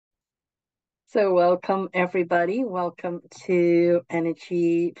So welcome everybody. Welcome to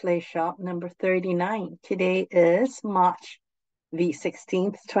Energy Playshop number 39. Today is March the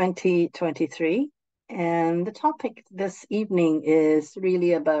 16th, 2023. And the topic this evening is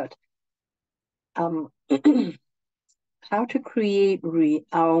really about um, how to create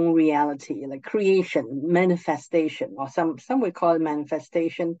our own reality, like creation, manifestation, or some would call it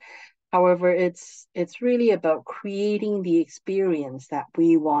manifestation. However, it's really about creating the experience that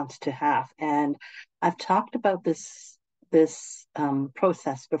we want to have. And I've talked about this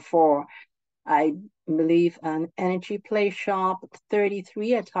process before. I believe on Energy Play Shop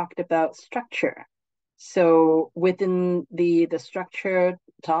 33, I talked about structure. So within the structure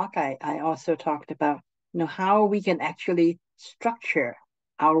talk, I also talked about how we can actually structure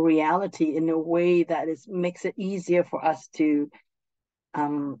our reality in a way that makes it easier for us to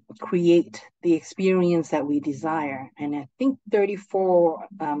create the experience that we desire. And I think 34,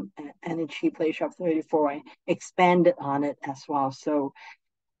 Energy Play Shop 34, I expanded on it as well. So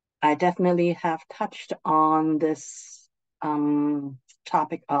I definitely have touched on this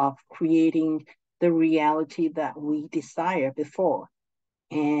topic of creating the reality that we desire before.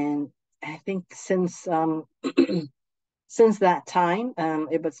 And I think since that time,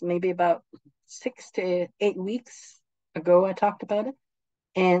 it was maybe about 6 to 8 weeks ago, I talked about it.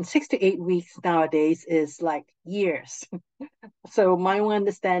 And 6 to 8 weeks nowadays is like years. So my own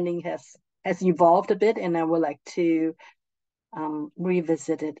understanding has evolved a bit, and I would like to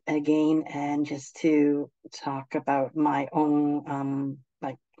revisit it again and just to talk about my own,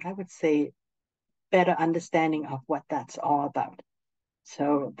 like I would say, better understanding of what that's all about.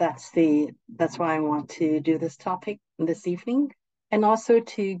 So that's why I want to do this topic this evening, and also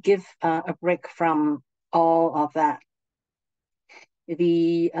to give a break from all of that,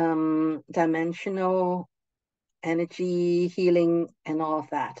 the dimensional energy healing and all of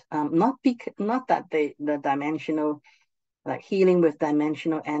that. Not that the dimensional, like healing with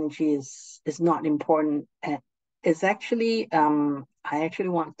dimensional energy is not important. It's actually I actually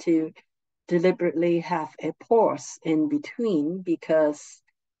want to deliberately have a pause in between, because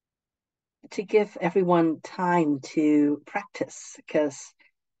to give everyone time to practice, because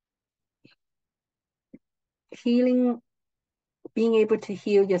healing, being able to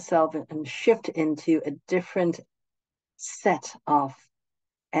heal yourself and shift into a different set of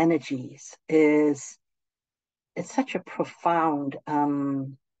energies is it's such a profound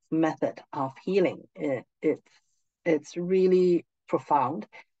method of healing. It's really profound,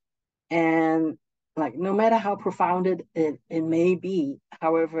 and like no matter how profound it may be,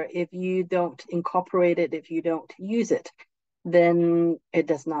 however, if you don't incorporate it, if you don't use it, then it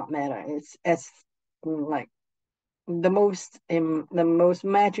does not matter. It's as like the most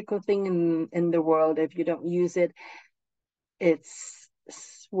magical thing in the world. If you don't use it, it's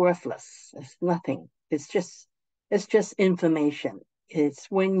worthless. It's nothing. It's just information. It's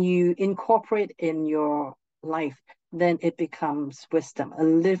when you incorporate in your life, then it becomes wisdom, a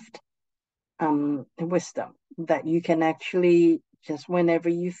lived wisdom that you can actually, just whenever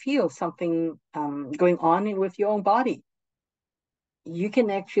you feel something going on with your own body, you can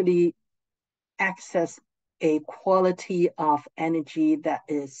actually access a quality of energy that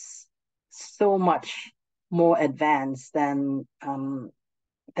is so much more advanced than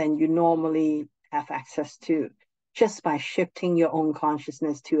you normally have access to, just by shifting your own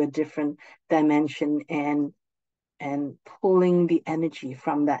consciousness to a different dimension and pulling the energy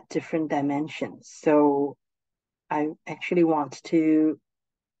from that different dimension. So I actually want to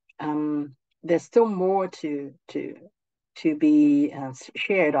there's still more to be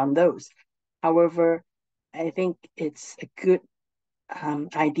shared on those. However, I think it's a good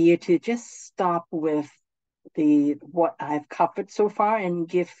idea to just stop with the what I've covered so far and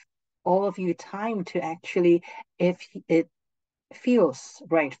give all of you time to actually, if it feels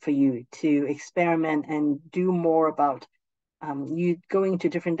right for you, to experiment and do more about you going to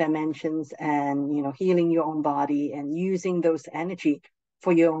different dimensions and healing your own body and using those energy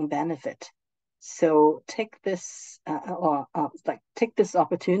for your own benefit. So take this or take this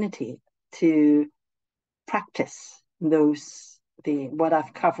opportunity to practice those the what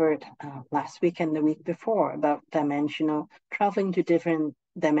I've covered last week and the week before about dimensional traveling to different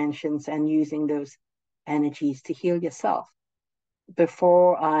dimensions and using those energies to heal yourself.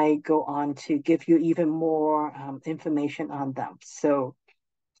 Before I go on to give you even more information on them, so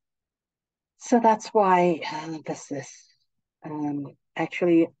that's why this is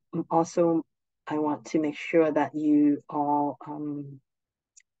actually also I want to make sure that you all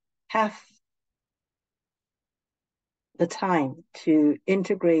have the time to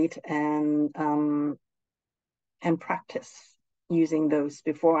integrate and practice using those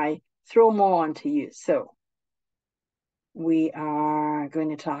before I throw more onto you. So we are going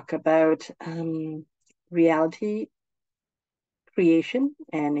to talk about reality creation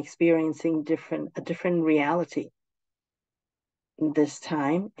and experiencing a different reality this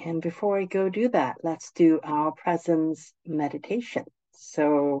time. And before I go do that, let's do our presence meditation.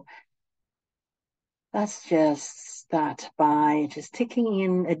 So let's just start by just taking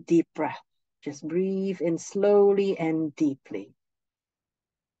in a deep breath. Just breathe in slowly and deeply.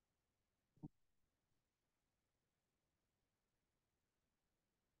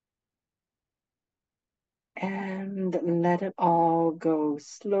 And let it all go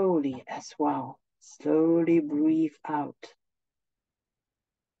slowly as well. Slowly breathe out.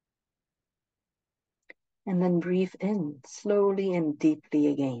 And then breathe in slowly and deeply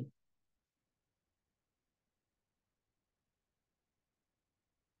again.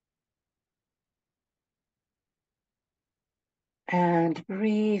 And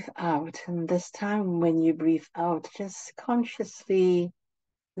breathe out. And this time when you breathe out, just consciously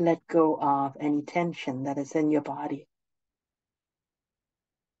let go of any tension that is in your body.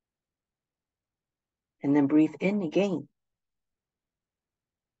 And then breathe in again.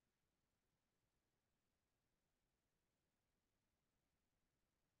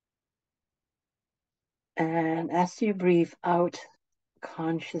 And as you breathe out,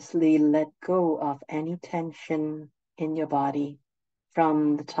 consciously let go of any tension in your body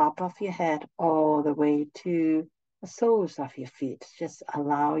from the top of your head all the way to the soles of your feet. Just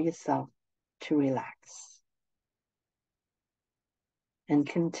allow yourself to relax. And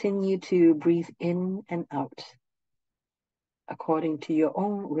continue to breathe in and out according to your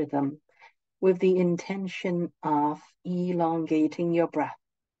own rhythm with the intention of elongating your breath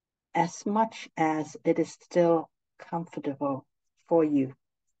as much as it is still comfortable for you.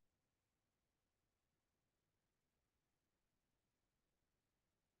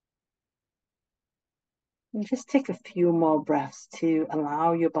 And just take a few more breaths to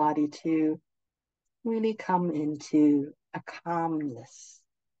allow your body to really come into a calmness.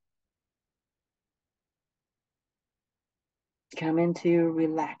 Come into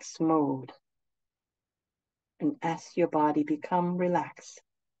relaxed mode. And as your body become relaxed,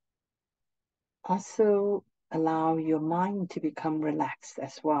 also allow your mind to become relaxed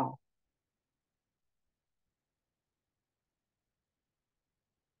as well.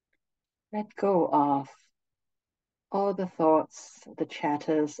 Let go of all the thoughts, the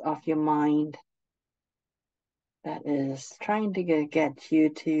chatters of your mind that is trying to get you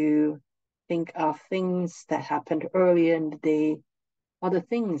to think of things that happened earlier in the day or the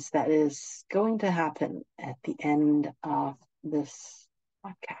things that is going to happen at the end of this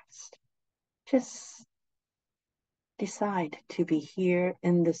podcast. Just decide to be here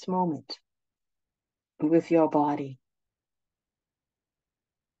in this moment with your body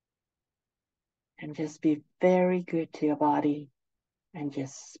and just be very good to your body and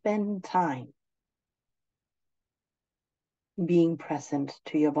just spend time being present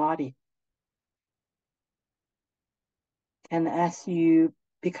to your body. And as you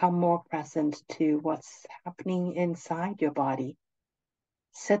become more present to what's happening inside your body,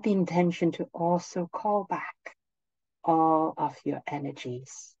 set the intention to also call back all of your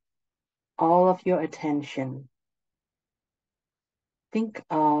energies, all of your attention. Think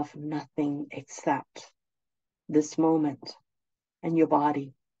of nothing except this moment and your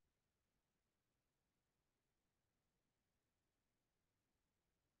body.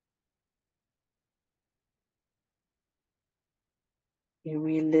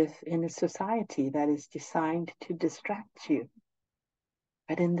 We live in a society that is designed to distract you.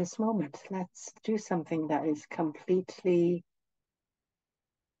 But in this moment, let's do something that is completely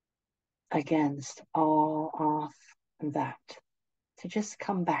against all of that. So just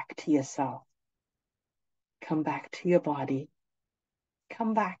come back to yourself. Come back to your body.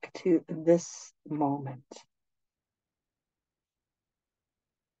 Come back to this moment.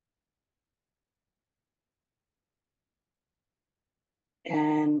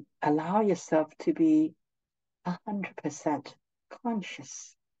 And allow yourself to be 100%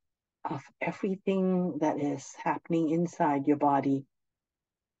 conscious of everything that is happening inside your body.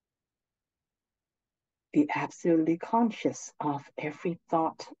 Be absolutely conscious of every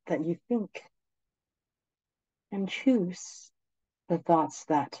thought that you think. And choose the thoughts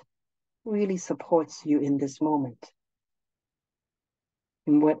that really supports you in this moment.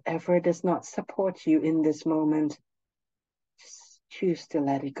 And whatever does not support you in this moment, just choose to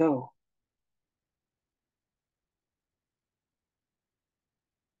let it go.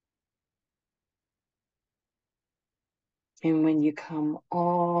 And when you come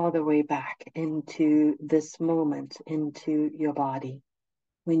all the way back into this moment, into your body,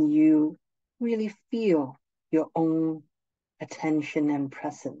 when you really feel your own attention and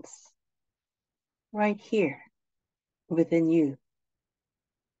presence right here within you.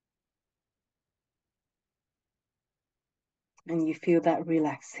 And you feel that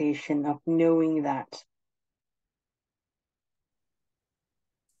relaxation of knowing that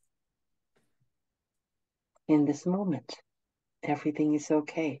in this moment, everything is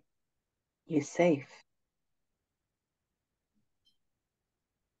okay. You're safe.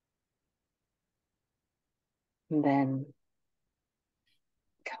 And then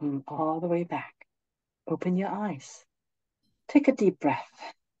come all the way back. Open your eyes. Take a deep breath.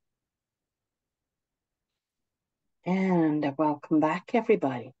 And welcome back,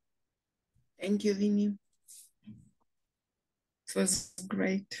 everybody. Thank you, Vinny. It was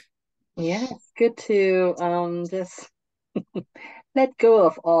great. Yeah, it's good to just let go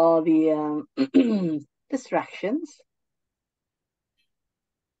of all the distractions.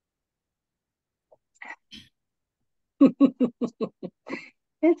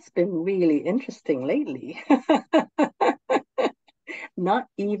 It's been really interesting lately. Not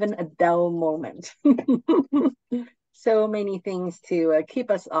even a dull moment. So many things to keep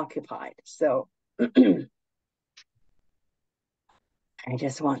us occupied. So I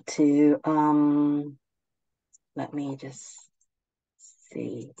just want to let me just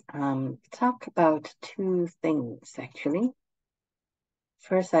see talk about two things actually.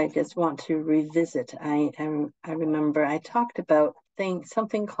 First, I just want to revisit. I remember I talked about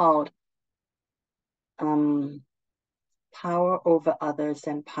something called um, power over others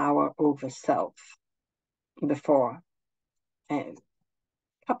and power over self before a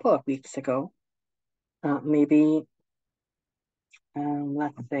couple of weeks ago, maybe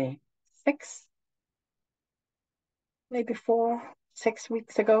let's say six, maybe 4, 6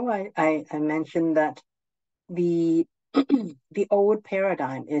 weeks ago. I mentioned that the the old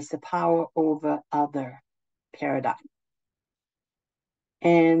paradigm is the power over other paradigm.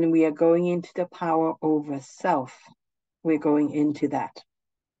 And we are going into the power over self. We're going into that.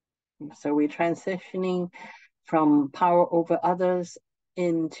 So we're transitioning from power over others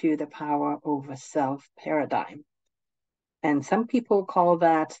into the power over self paradigm. And some people call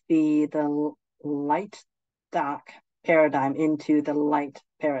that the light dark paradigm into the light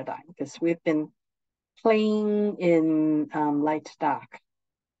paradigm because we've been playing in light dark.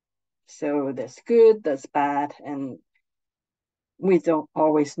 So there's good, there's bad, and we don't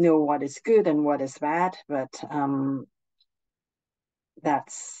always know what is good and what is bad, but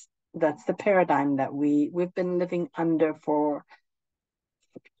that's the paradigm that we've been living under for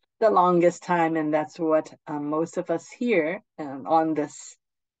the longest time, and that's what most of us here on this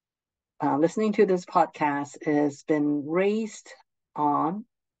listening to this podcast has been raised on.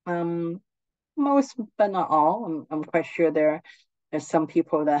 Most, but not all. I'm quite sure there's some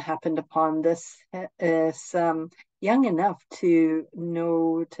people that happened upon this is young enough to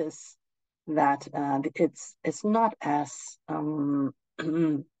notice that it's not as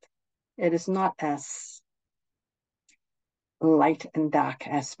it is not as light and dark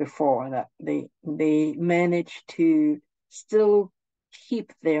as before. That they manage to still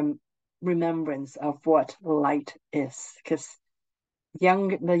keep their remembrance of what light is, because the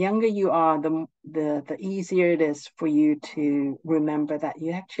younger you are, the easier it is for you to remember that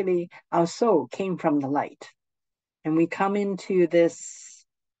you actually our soul came from the light, and we come into this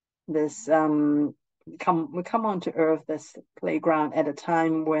we come onto earth, this playground, at a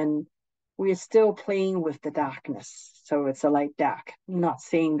time when we're still playing with the darkness. So it's a light dark. I'm not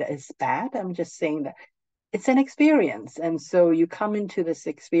saying that it's bad. I'm just saying that it's an experience. And so you come into this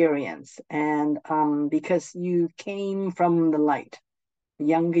experience, and because you came from the light, the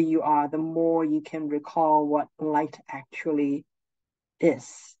younger you are, the more you can recall what light actually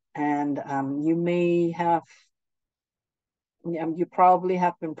is. And you may have, you probably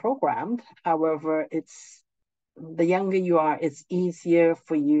have been programmed. However, it's the younger you are, it's easier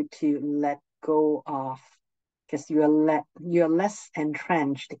for you to let go of, because you're less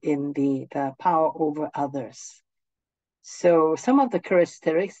entrenched in the power over others. So some of the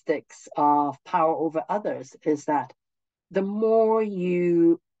characteristics of power over others is that the more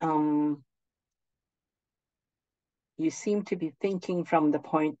you seem to be thinking from the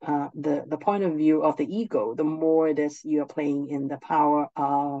point of view of the ego, the more it is you're playing in the power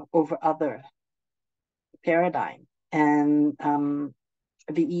over other paradigm. And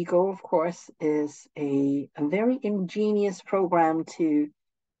the ego, of course, is a very ingenious program to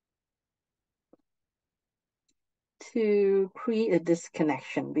create a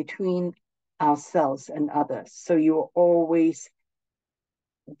disconnection between ourselves and others. So you're always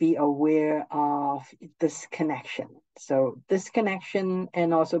be aware of disconnection. So disconnection,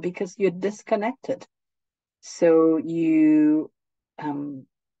 and also because you're disconnected, so um,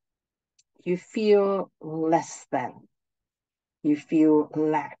 you feel less than, you feel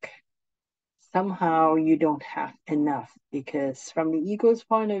lack. Somehow you don't have enough, because from the ego's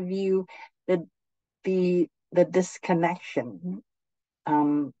point of view, the the disconnection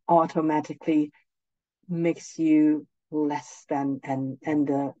automatically makes you less than, and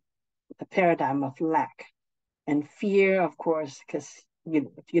the paradigm of lack and fear, of course, because if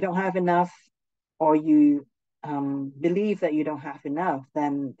you don't have enough, or you believe that you don't have enough,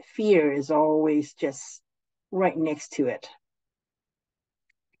 then fear is always just right next to it.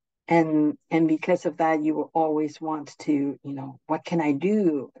 And because of that, you will always want to, what can I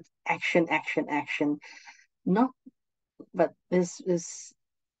do? Action, action, action. Not, but this is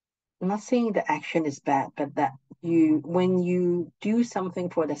not saying that action is bad, but that when you do something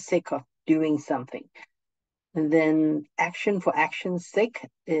for the sake of doing something, and then action for action's sake,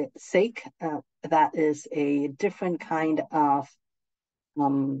 that is a different kind of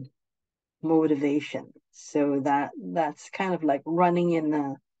um, motivation. So that's kind of like running in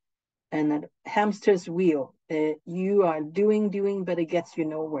a hamster's wheel. You are doing, but it gets you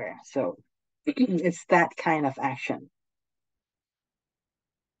nowhere. So it's that kind of action.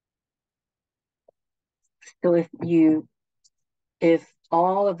 So if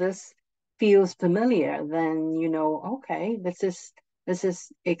all of this feels familiar, then okay, this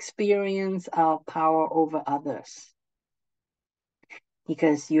is experience of power over others,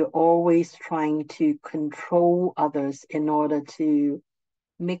 because you're always trying to control others in order to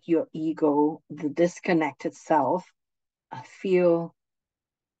make your ego, the disconnected self, feel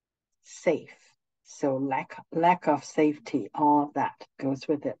safe. So lack of safety, all of that goes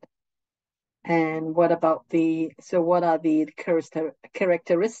with it. And what are the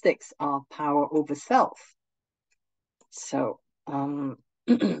characteristics of power over self? So, power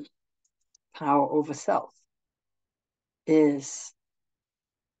over self is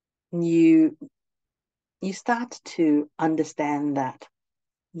you you start to understand that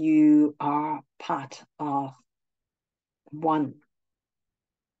you are part of one.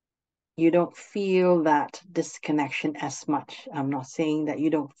 You don't feel that disconnection as much. I'm not saying that you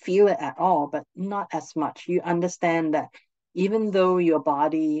don't feel it at all, but not as much. You understand that even though your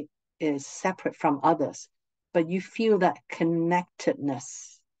body is separate from others, but you feel that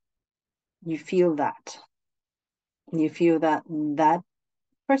connectedness. You feel that. You feel that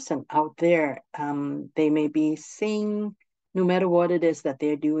person out there, they may be saying, no matter what it is that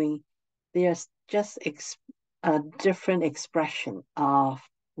they're doing, there's just a different expression of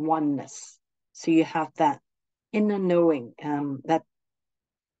oneness. So you have that inner knowing, that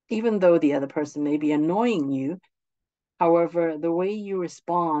even though the other person may be annoying you, however, the way you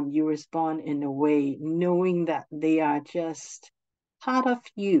respond in a way knowing that they are just part of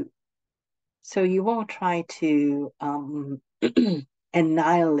you. So you won't try to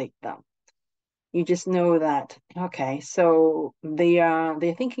annihilate them. You just know that, okay, so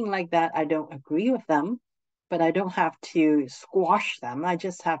they're thinking like that. I don't agree with them, but I don't have to squash them. I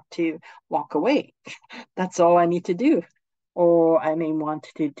just have to walk away. That's all I need to do. Or I may want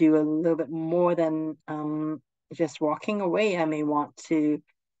to do a little bit more than just walking away. I may want to,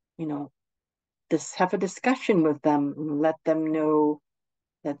 you know, just have a discussion with them, let them know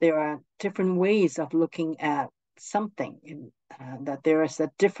that there are different ways of looking at something, that there is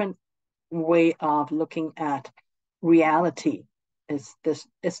a different way of looking at reality.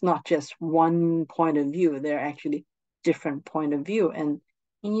 It's not just one point of view. There are actually different point of view, and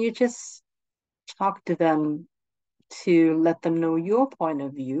you just talk to them to let them know your point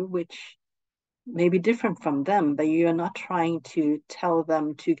of view, which may be different from them, but you're not trying to tell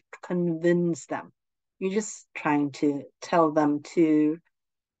them to convince them. You're just trying to tell them to,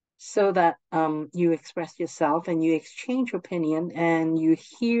 so that you express yourself and you exchange opinion and you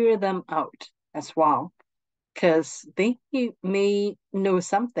hear them out as well, because they may know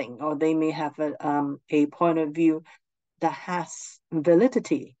something, or they may have a point of view that has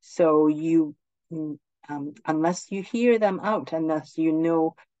validity. So unless you hear them out, unless you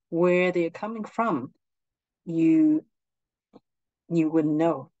know where they're coming from, you you wouldn't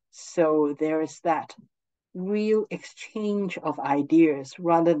know. So there is that real exchange of ideas,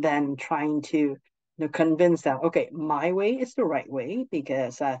 rather than trying to convince them, okay, my way is the right way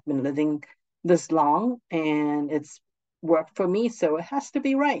because I've been living this long and it's worked for me, so it has to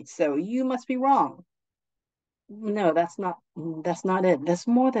be right, so you must be wrong. No, that's not it. There's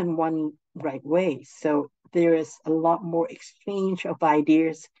more than one right way. So there is a lot more exchange of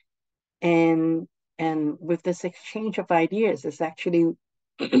ideas, and with this exchange of ideas, it's actually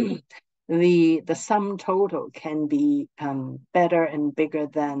the sum total can be better and bigger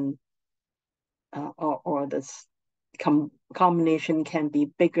than or this combination can be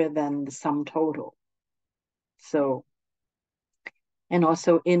bigger than the sum total. So, and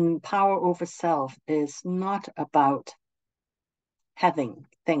also in power over self is not about having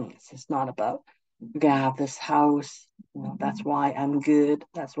things. It's not about I have this house. That's why I'm good.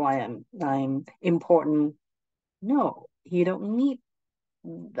 That's why I'm important. No, you don't need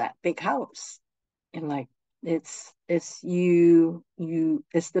that big house. And like it's you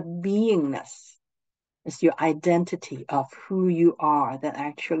it's the beingness. It's your identity of who you are that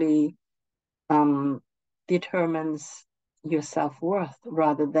actually um determines your self-worth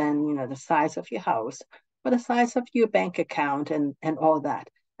rather than, the size of your house or the size of your bank account and all that.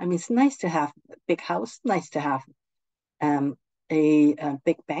 I mean, it's nice to have a big house, nice to have um a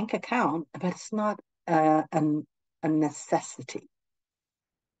big bank account, but it's not a necessity.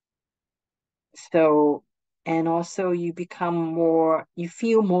 So, and also you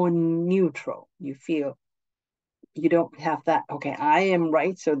feel more neutral. You feel you don't have that, okay, I am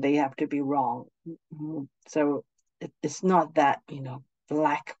right, so they have to be wrong. So it's not that,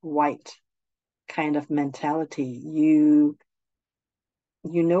 black, white kind of mentality. You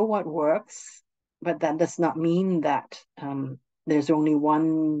know what works, but that does not mean that there's only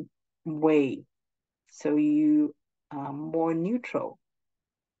one way. So you are more neutral.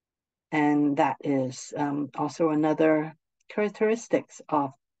 And that is also another characteristics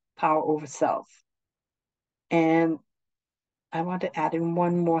of power over self. And I want to add in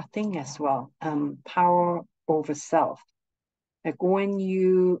one more thing as well. Power over self. Like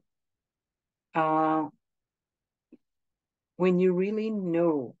uh, when you really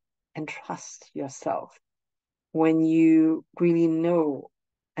know and trust yourself, when you really know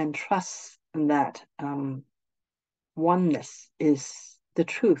and trust that oneness is the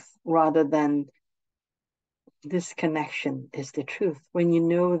truth rather than this connection is the truth. When you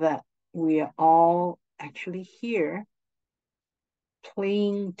know that we are all actually here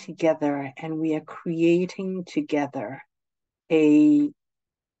playing together and we are creating together a,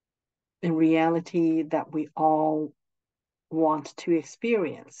 a reality that we all want to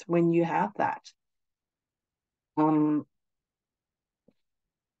experience. When you have that, um,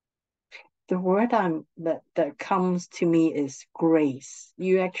 the word that comes to me is grace.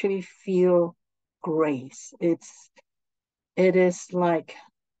 You actually feel grace. It is like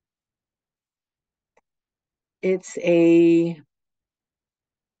it's a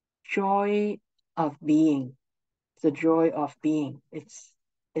joy of being. The joy of being. It's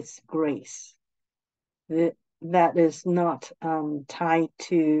grace. That is not tied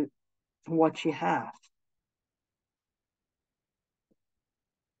to what you have.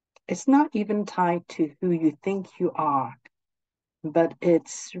 It's not even tied to who you think you are, but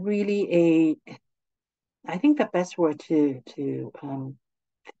it's really I think the best word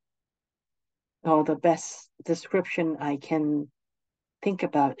or the best description I can think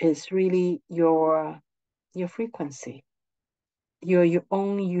about is really your frequency, your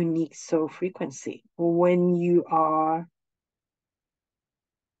own unique soul frequency. When you are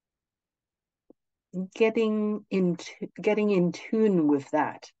getting in tune with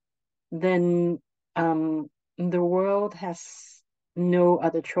that, then the world has no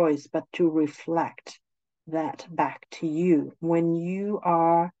other choice but to reflect that back to you. When you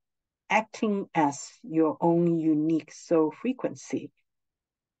are acting as your own unique soul frequency,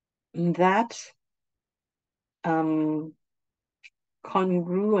 that um,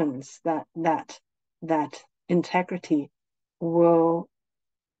 congruence, that integrity will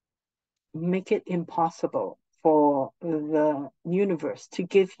make it impossible for the universe to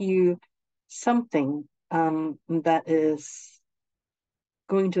give you something that is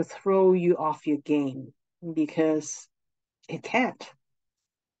going to throw you off your game because it can't.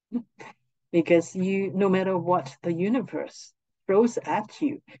 Because no matter what the universe throws at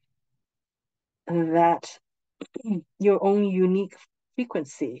you, that your own unique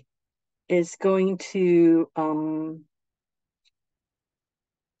frequency is going to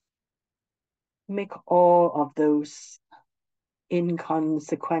make all of those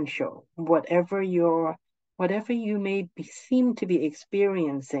inconsequential. Whatever you may seem to be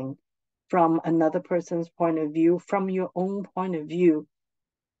experiencing from another person's point of view, from your own point of view,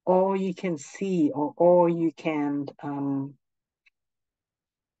 all you can see or all you can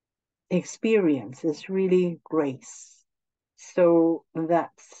experience is really grace. So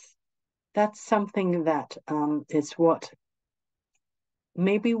that's something that is what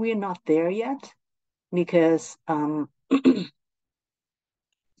maybe we're not there yet because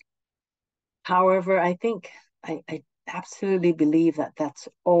however, I think absolutely believe that that's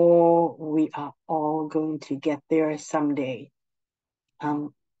all we are all going to get there someday.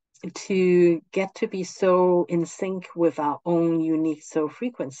 Um, to get to be so in sync with our own unique soul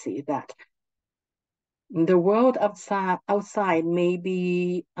frequency that the world outside may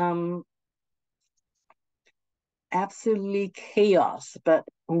be absolutely chaos, but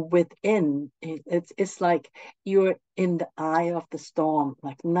within it's like you're in the eye of the storm,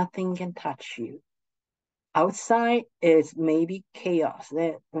 like nothing can touch you. Outside is maybe chaos.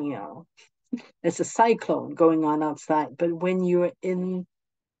 That there's a cyclone going on outside, but when you're in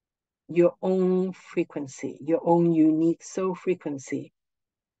your own frequency, your own unique soul frequency,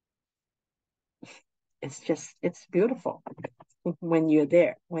 it's beautiful when you're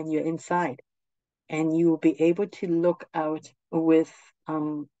there, when you're inside, and you will be able to look out with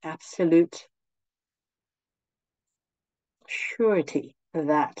absolute surety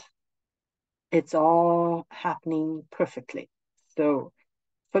that it's all happening perfectly. So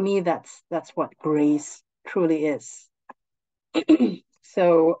for me, that's what grace truly is.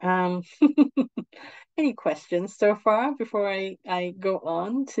 So, any questions so far before I go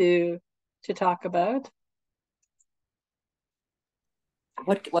on to talk about?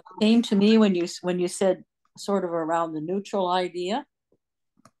 What came to me when you said sort of around the neutral idea,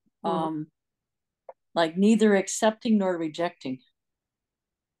 Mhm. like neither accepting nor rejecting.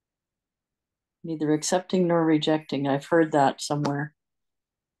 Neither accepting nor rejecting. I've heard that somewhere,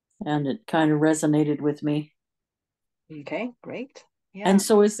 and it kind of resonated with me. Okay, great. Yeah. And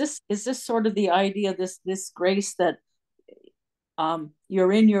so is this sort of the idea, this grace that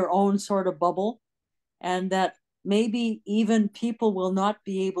you're in your own sort of bubble, and that maybe even people will not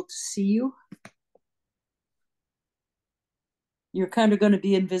be able to see you. You're kind of going to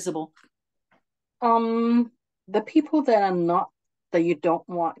be invisible. The people that are not that you don't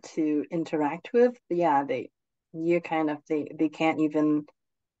want to interact with, yeah, they can't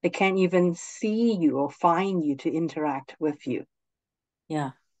even see you or find you to interact with you.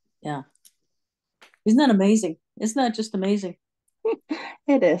 Yeah, yeah. Isn't that amazing? Isn't that just amazing?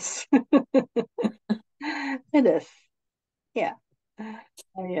 It is. It is. Yeah. I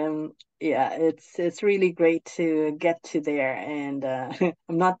am yeah, it's really great to get to there and I'm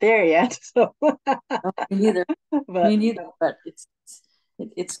not there yet, so No, me neither. but Me neither. But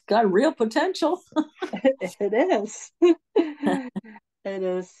it's got real potential. it is. It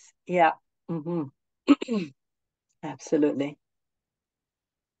is. Yeah. Hmm. Absolutely.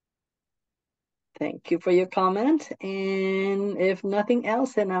 Thank you for your comment. And if nothing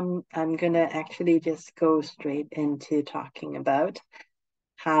else, then I'm gonna actually just go straight into talking about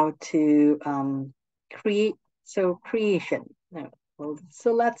how to create. So creation.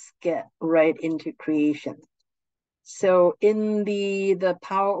 So let's get right into creation. So in the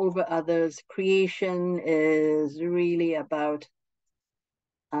power over others, creation is really about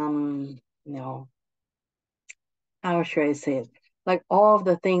you know, how should I say it? Like all of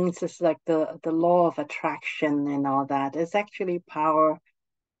the things is like the law of attraction and all that. It's actually power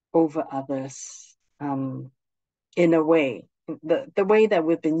over others. In a way. The way that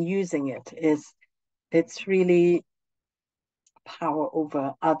we've been using it is it's really power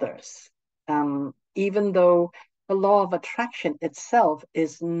over others. Even though the law of attraction itself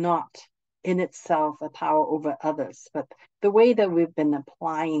is not in itself a power over others, but the way that we've been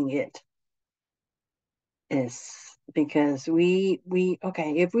applying it is because we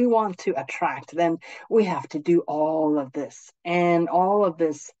okay, if we want to attract, then we have to do all of this and all of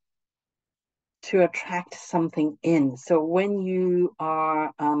this to attract something in. So when you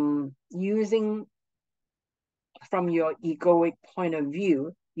are using from your egoic point of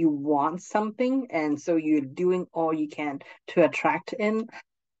view, you want something, and so you're doing all you can to attract in.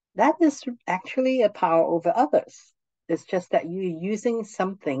 That is actually a power over others. It's just that you're using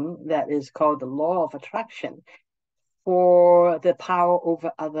something that is called the law of attraction for the power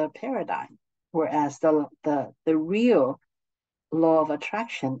over other paradigm. Whereas the real law of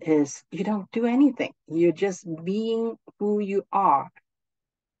attraction is you don't do anything. You're just being who you are.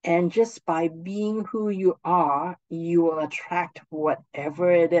 And just by being who you are, you will attract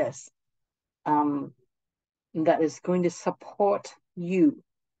whatever it is that is going to support you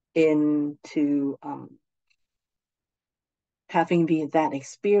into having that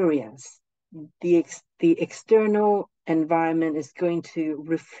experience. The external environment is going to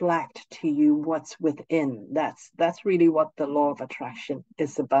reflect to you what's within. That's really what the law of attraction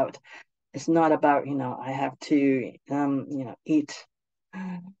is about. It's not about I have to eat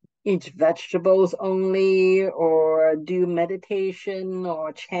vegetables only or do meditation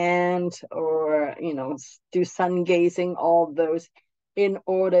or chant or do sun gazing, all those in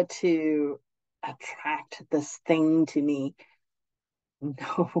order to attract this thing to me.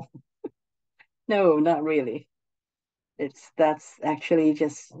 No, no, not really. That's actually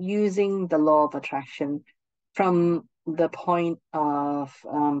just using the law of attraction from the point of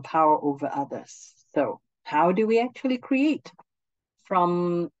power over others. So how do we actually create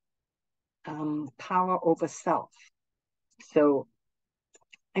from power over self? So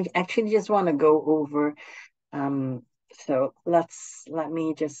I actually just want to go over. So let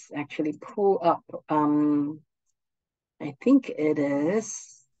me just actually pull up. I think it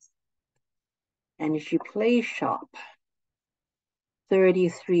is Energy Playshop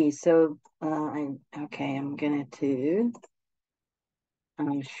 33. So I'm gonna to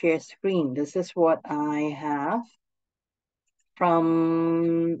share screen. This is what I have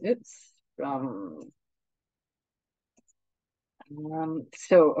from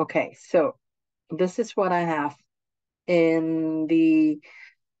so this is what I have in the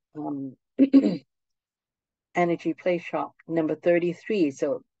Energy Playshop number 33.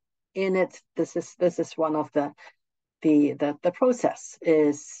 So in it, this is one of the process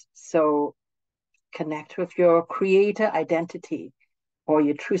is so connect with your creator identity or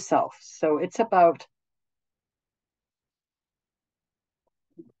your true self. So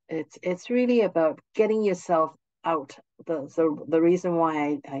it's really about getting yourself out. The reason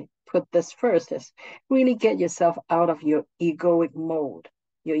why I put this first is really get yourself out of your egoic mode,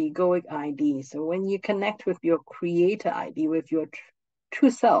 your egoic ID. So when you connect with your creator ID, with your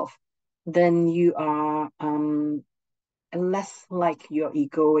true self, then you are less like your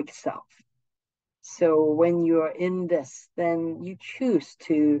egoic self. So when you're in this, then you choose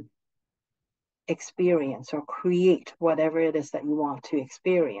to experience or create whatever it is that you want to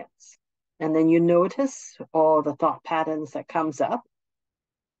experience. And then you notice all the thought patterns that comes up,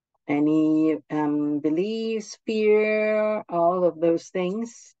 any beliefs, fear, all of those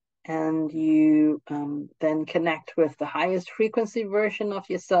things. And you then connect with the highest frequency version of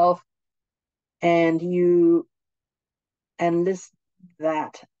yourself, and you enlist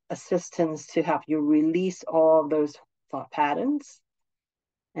that assistance to help you release all of those thought patterns.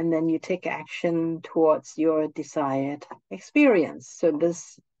 And then you take action towards your desired experience. So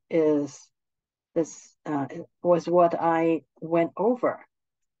this was what I went over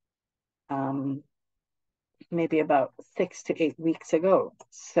maybe about 6 to 8 weeks ago.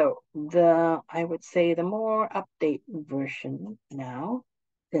 So I would say the more update version now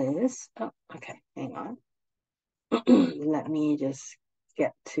is okay, hang on. Let me just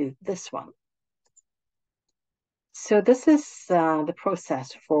get to this one. So this is the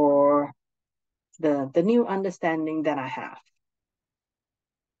process for the new understanding that I have.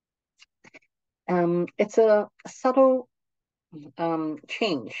 It's a subtle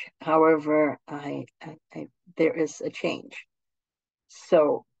change. However, there is a change.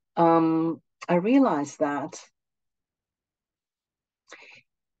 So I realized that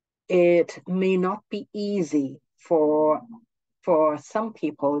it may not be easy for some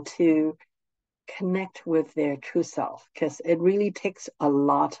people to connect with their true self, because it really takes a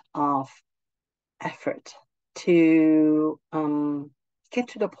lot of effort to get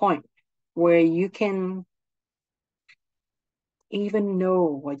to the point where you can even know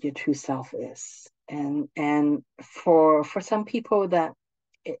what your true self is. And for some people that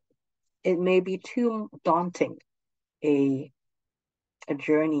it may be too daunting a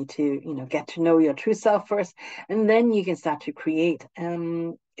journey to get to know your true self first, and then you can start to create.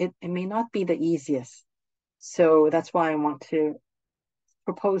 It may not be the easiest. So that's why I want to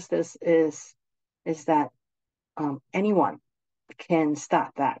propose this is that anyone can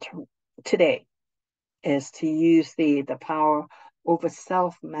start that today, is to use the power over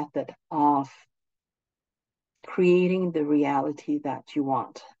self method of creating the reality that you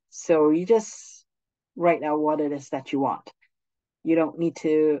want. So you just write out what it is that you want. You don't need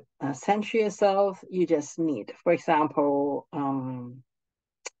to censor yourself. You just need, for example,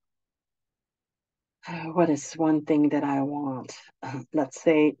 what is one thing that I want? Let's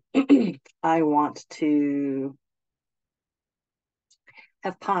say I want to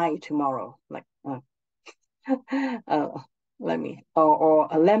have pie tomorrow, like uh, or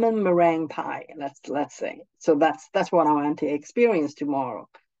a lemon meringue pie. Let's say. So that's what I want to experience tomorrow,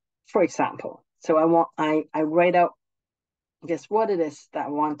 for example. So I write out just what it is that I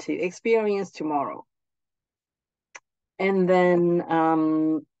want to experience tomorrow, and then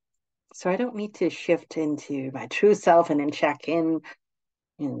so I don't need to shift into my true self and then check in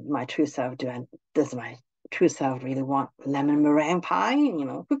my true self. Does my true self really want lemon meringue pie?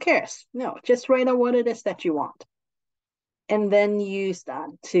 Who cares? No, just write out what it is that you want. And then you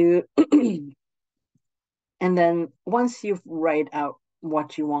start to, and then once you've write out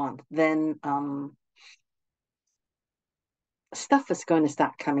what you want, then stuff is going to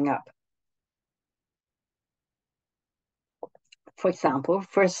start coming up. For example,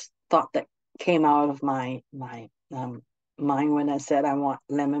 first thought that came out of my mind when I said I want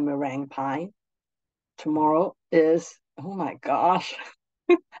lemon meringue pie tomorrow is, oh my gosh,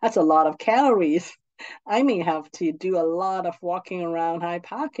 that's a lot of calories. I may have to do a lot of walking around Hyde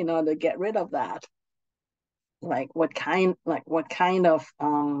Park in order to get rid of that. What kind of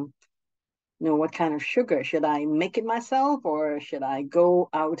what kind of sugar? Should I make it myself or should I go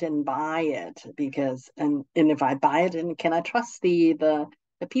out and buy it? Because and if I buy it, and can I trust the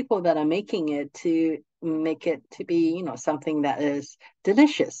people that are making it to make it to be, something that is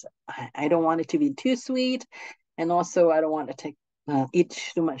delicious? I don't want it to be too sweet, and also I don't want to eat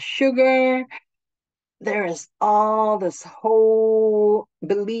too much sugar. There is all this whole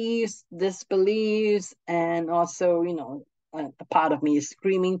beliefs, disbeliefs, and also, a part of me is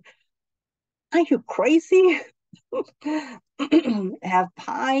screaming, are you crazy? Have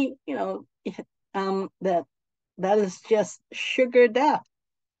pie, that is just sugar death.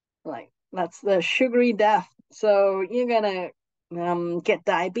 Like that's the sugary death. So you're gonna get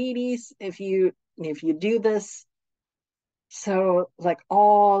diabetes if you do this. So like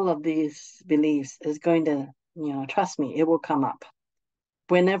all of these beliefs is going to, trust me, it will come up.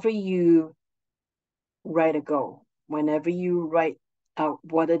 Whenever you write a goal, whenever you write out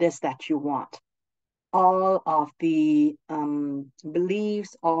what it is that you want, all of the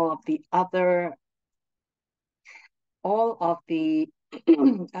beliefs, all of the,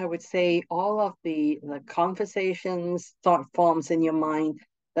 I would say, all of the conversations, thought forms in your mind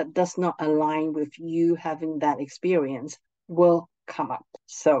that does not align with you having that experience will come up.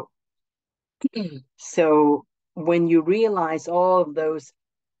 So when you realize all of those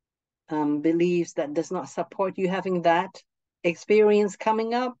beliefs that does not support you having that experience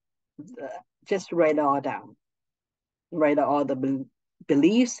coming up, just write it all down. Write all the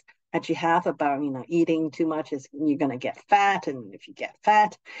beliefs that you have about, eating too much is you're going to get fat. And if you get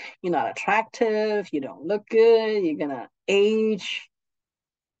fat, you're not attractive, you don't look good, you're going to age,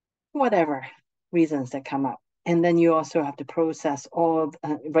 whatever reasons that come up. And then you also have to process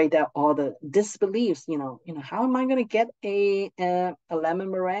write out all the disbeliefs, how am I going to get a lemon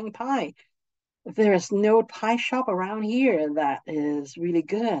meringue pie? There is no pie shop around here that is really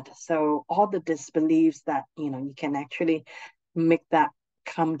good. So all the disbeliefs that, you can actually make that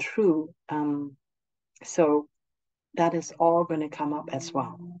come true. So that is all going to come up as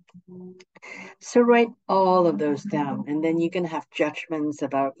well. So write all of those down, and then you're going to have judgments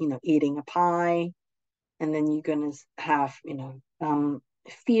about, eating a pie, and then you're going to have,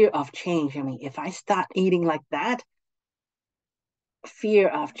 fear of change. I mean, if I start eating like that, fear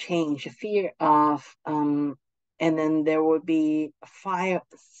of change, fear of, and then there will be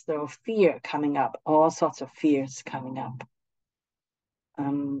fear coming up, all sorts of fears coming up.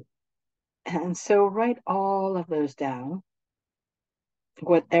 And so write all of those down.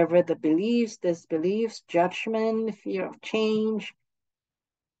 Whatever the beliefs, disbeliefs, judgment, fear of change,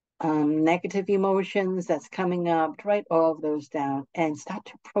 negative emotions that's coming up, write all of those down and start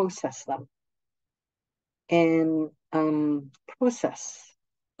to process them. And process.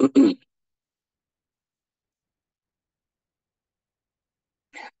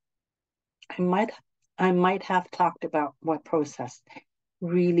 I might have talked about what process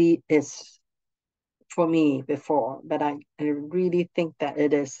really is for me before, but I really think that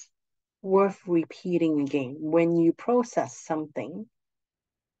it is worth repeating again. When you process something,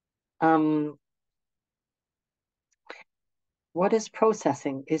 what is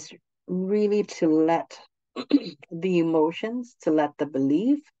processing is really to let the emotions, to let the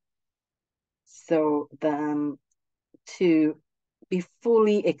belief, so to be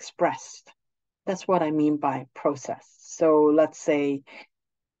fully expressed. That's what I mean by process. So let's say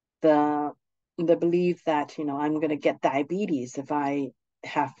the belief that, I'm going to get diabetes if I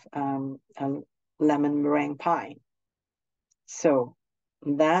have a lemon meringue pie. So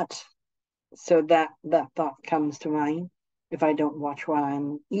that thought comes to mind. If I don't watch what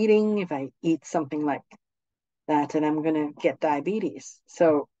I'm eating, if I eat something like that, and I'm going to get diabetes.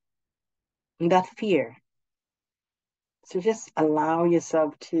 So that fear. So just allow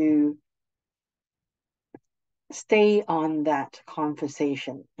yourself to stay on that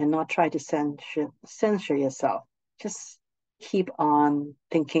conversation and not try to censor yourself. Just keep on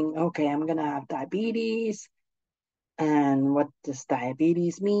thinking, okay, I'm going to have diabetes. And what does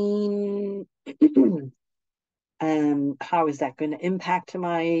diabetes mean? And how is that going to impact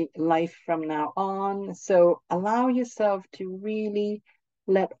my life from now on? So allow yourself to really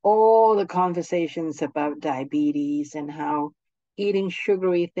let all the conversations about diabetes and how eating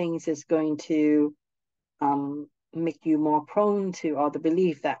sugary things is going to make you more prone to, or the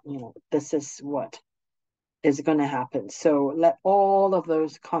belief that, this is what is going to happen. So let all of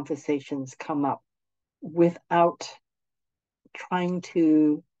those conversations come up without trying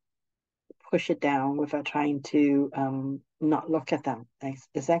to push it down, without trying to not look at them.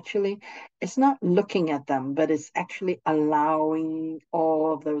 It's not looking at them, but it's actually allowing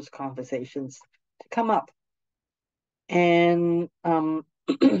all of those conversations to come up. And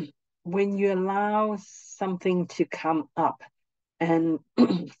when you allow something to come up and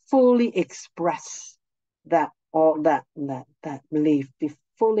fully express that, all that belief, be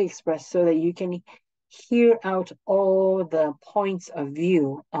fully expressed, so that you can hear out all the points of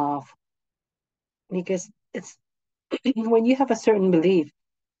view of, because it's when you have a certain belief,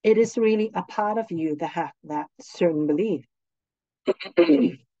 it is really a part of you that have that certain belief.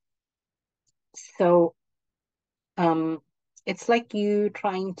 So it's like you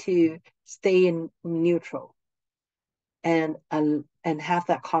trying to stay in neutral and have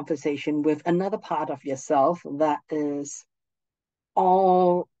that conversation with another part of yourself that is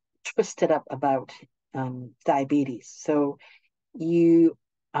all twisted up about diabetes. So you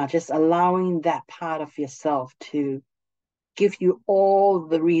are just allowing that part of yourself to give you all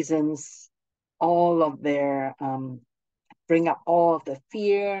the reasons, all of their bring up all of the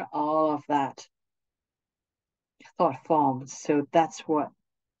fear, all of that thought forms. So that's what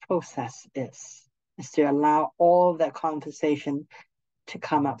process is to allow all that conversation to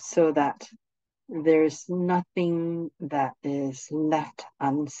come up, so that there's nothing that is left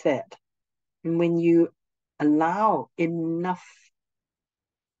unsaid. And when you allow enough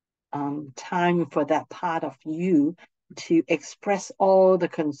time for that part of you to express all the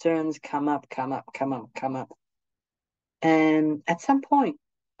concerns, come up. And at some point,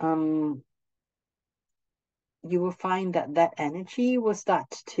 you will find that that energy will start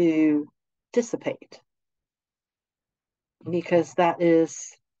to dissipate, because that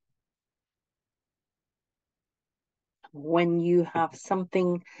is when you have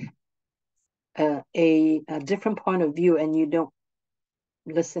something, a different point of view, and you don't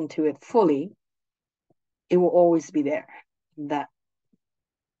listen to it fully, it will always be there, that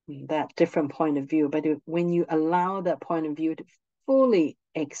different point of view. But when you allow that point of view to fully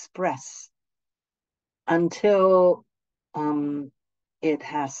express until it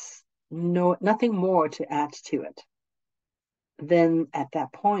has nothing more to add to it, then at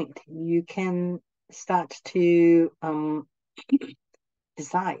that point you can start to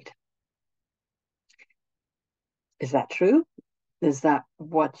decide, is that true? Is that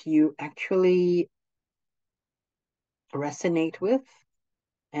what you actually resonate with?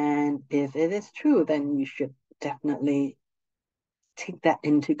 And if it is true, then you should definitely take that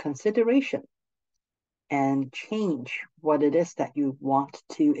into consideration and change what it is that you want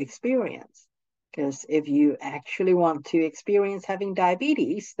to experience. Because if you actually want to experience having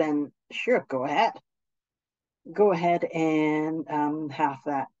diabetes, then sure, go ahead. Go ahead and have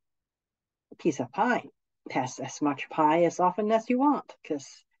that piece of pie. Test as much pie as often as you want, because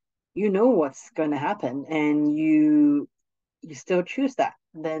you know what's going to happen, and you still choose that.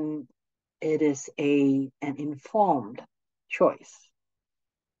 Then it is an informed choice.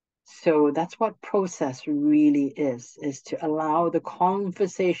 So that's what process really is to allow the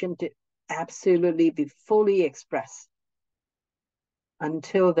conversation to absolutely be fully expressed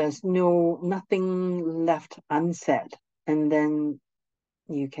until there's nothing left unsaid. And then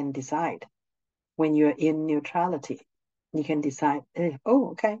you can decide, when you're in neutrality, you can decide,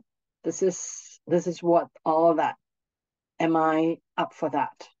 oh, okay, this is what all that. Am I up for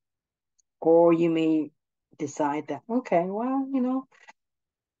that? Or you may decide that, okay, well,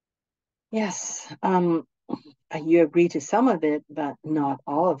 yes, you agree to some of it, but not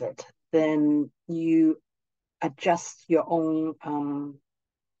all of it. Then you adjust your own,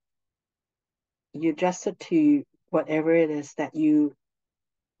 you adjust it to whatever it is that you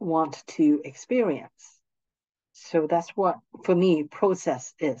want to experience. So that's what, for me,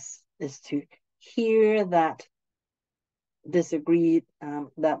 process is to hear that disagreed,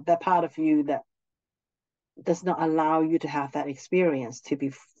 that part of you that does not allow you to have that experience, to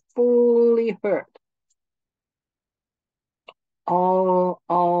be fully heard. All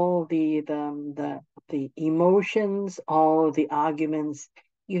the emotions, all the arguments,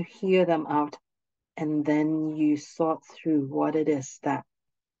 you hear them out, and then you sort through what it is that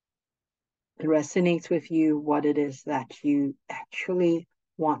resonates with you, what it is that you actually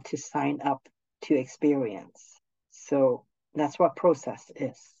want to sign up to experience. So that's what process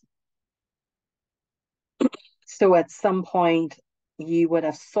is. So at some point, you would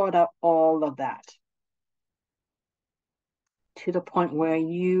have sought out all of that to the point where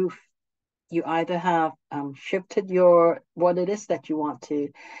you either have shifted what it is that you want to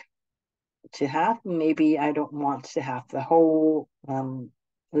have. Maybe I don't want to have the whole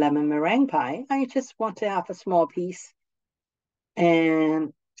lemon meringue pie. I just want to have a small piece,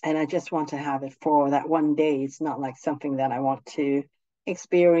 and I just want to have it for that one day. It's not like something that I want to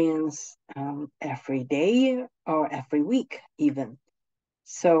experience every day or every week even.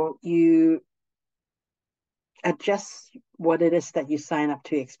 So you adjust what it is that you sign up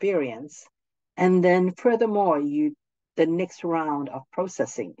to experience. And then furthermore, the next round of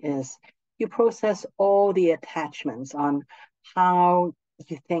processing is you process all the attachments on how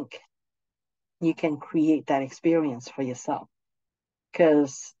you think you can create that experience for yourself.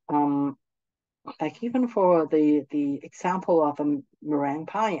 Because like even for the example of a meringue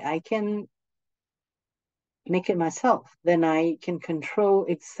pie, I can make it myself. Then I can control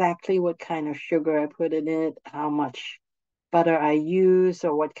exactly what kind of sugar I put in it, how much butter I use,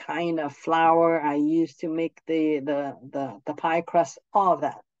 or what kind of flour I use to make the pie crust. All of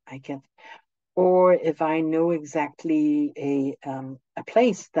that I can. Or if I know exactly a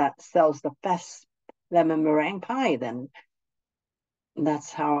place that sells the best lemon meringue pie, then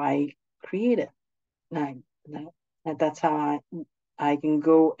that's how I create it. I, that's how I can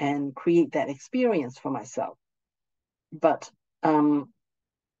go and create that experience for myself. But don't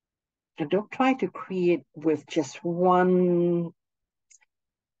try to create with just one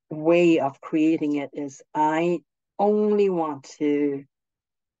way of creating it. Is I only want to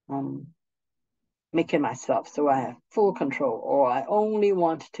make it myself, so I have full control, or I only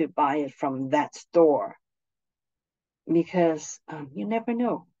want to buy it from that store, because you never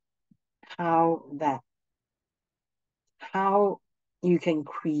know how you can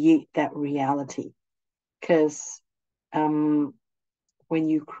create that reality. Because when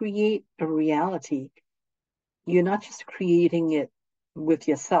you create a reality, you're not just creating it with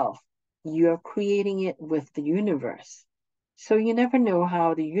yourself, you're creating it with the universe. So you never know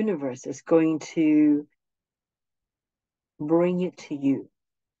how the universe is going to bring it to you.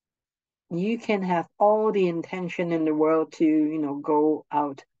 You can have all the intention in the world to, go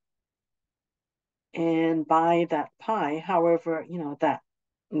out and buy that pie. However,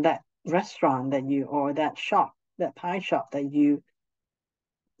 that restaurant or that shop, that pie shop that you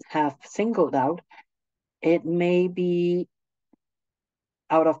have singled out, it may be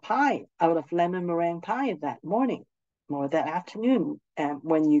out of lemon meringue pie that morning or that afternoon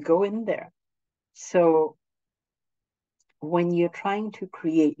when you go in there. So when you're trying to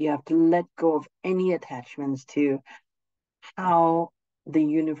create, you have to let go of any attachments to how the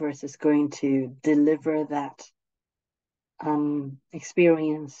universe is going to deliver that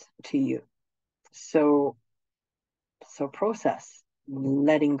experience to you. So process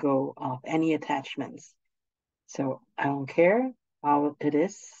letting go of any attachments. So I don't care how it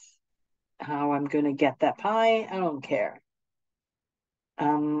is, how I'm going to get that pie. I don't care.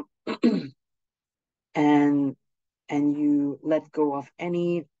 Um, and you let go of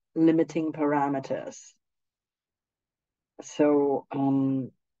any limiting parameters. So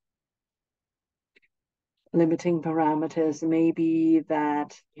limiting parameters may be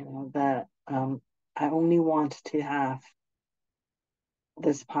that I only want to have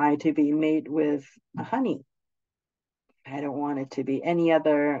this pie to be made with honey. I don't want it to be any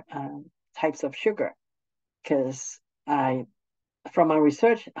other types of sugar, because from my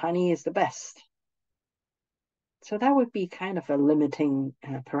research, honey is the best. So that would be kind of a limiting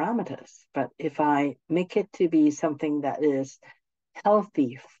parameters. But if I make it to be something that is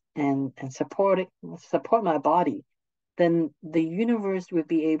healthy and support my body, then the universe would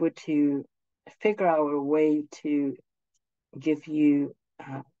be able to figure out a way to give you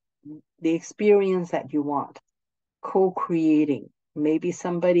the experience that you want, co-creating. Maybe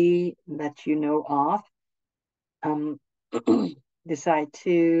somebody that you know of um, decide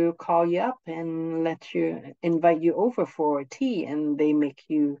to call you up and invite you over for tea, and they make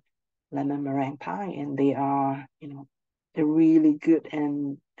you lemon meringue pie, and they are, a really good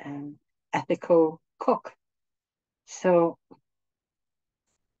and ethical cook. So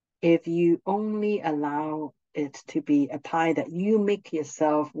if you only allow it to be a pie that you make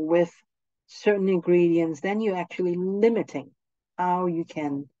yourself with certain ingredients, then you're actually limiting how you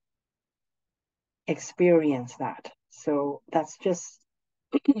can experience that. So that's just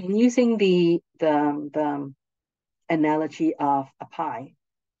using the analogy of a pie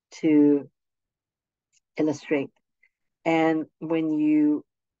to illustrate. And when you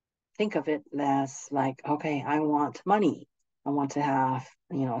think of it as like, okay, I want money, I want to have,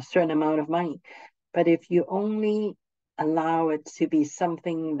 a certain amount of money. But if you only allow it to be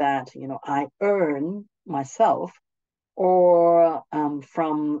something that, I earn myself, or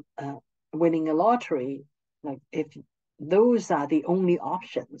from winning a lottery, like if those are the only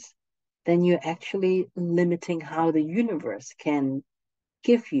options, then you're actually limiting how the universe can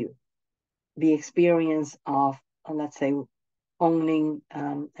give you the experience of, let's say, owning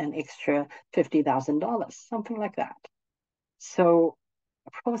an extra $50,000, something like that. So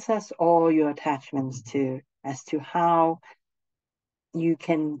process all your attachments to as to how you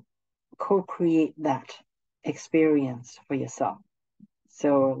can co-create that experience for yourself.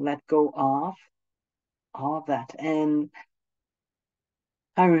 So let go of all of that. And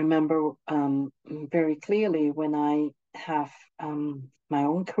I remember very clearly when I have my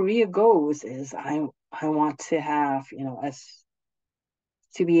own career goals is I want to have, as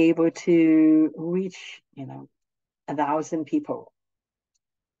to be able to reach, 1,000 people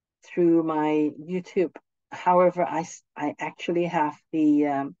through my YouTube. However, I actually have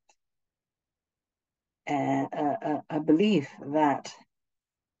the a belief that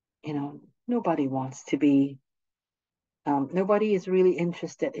nobody wants to be nobody is really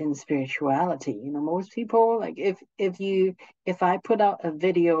interested in spirituality. Most people, like if I put out a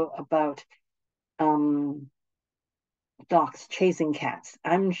video about um dogs chasing cats,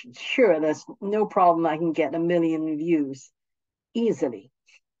 I'm sure there's no problem I can get 1 million views easily.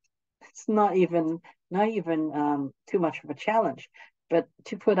 It's not even too much of a challenge. But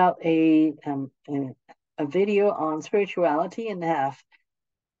to put out a video on spirituality and have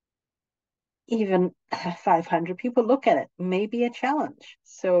even 500 people look at it may be a challenge.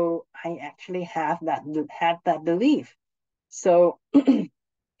 So I actually had that belief. So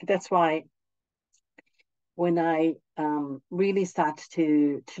that's why when I really start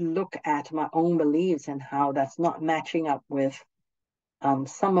to look at my own beliefs and how that's not matching up with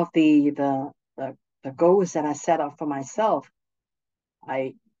some of the goals that I set up for myself,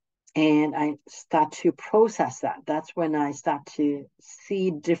 I start to process that. That's when I start to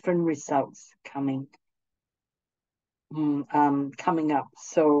see different results coming up.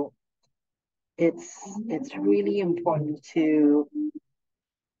 So it's really important to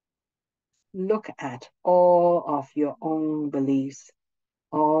look at all of your own beliefs,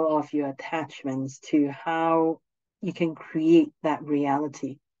 all of your attachments to how you can create that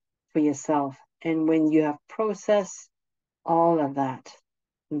reality for yourself. And when you have processed all of that,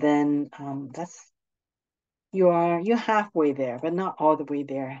 then you're halfway there, but not all the way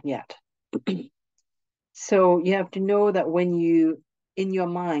there yet. So you have to know that when you in your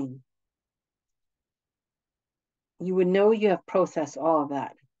mind, you would know you have processed all of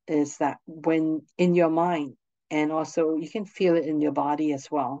that, is that when in your mind, and also you can feel it in your body as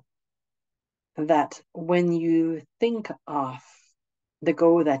well, that when you think of the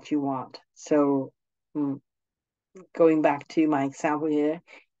goal that you want. So going back to my example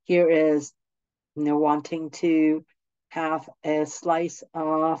here is wanting to have a slice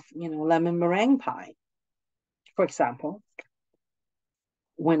of lemon meringue pie, for example.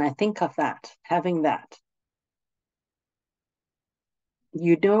 When I think of that, having that,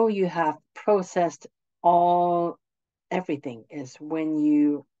 you have processed everything is when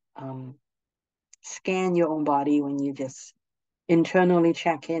you scan your own body, when you just internally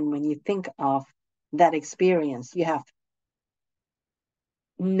check in, when you think of that experience, you have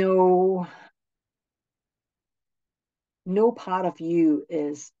no part of you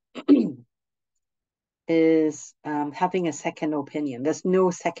is having a second opinion. There's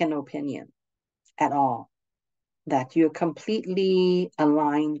no second opinion at all. That you're completely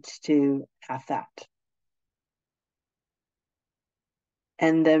aligned to have that.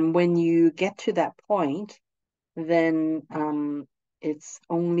 And then when you get to that point, then it's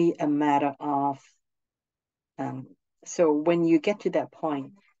only a matter of so when you get to that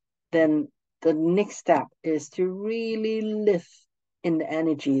point, then the next step is to really live in the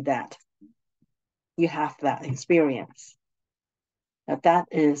energy that you have that experience, that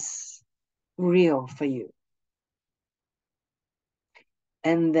is real for you.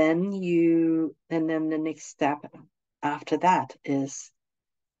 And then the next step after that is,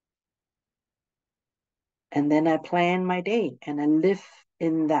 and then I plan my day and I live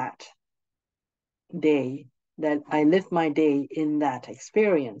in that day, that I live my day in that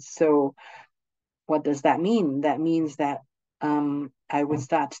experience. So what does that mean? That means that I would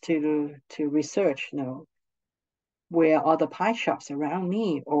start to research, where are the pie shops around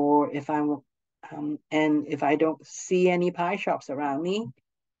me, or if and if I don't see any pie shops around me,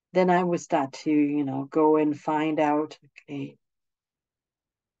 then I would start to go and find out, okay,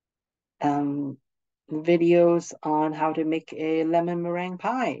 videos on how to make a lemon meringue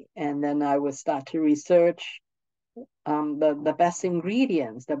pie, and then I would start to research the best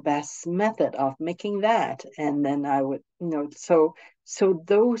ingredients, the best method of making that, and then I would, so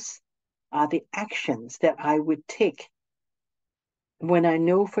those are the actions that I would take when I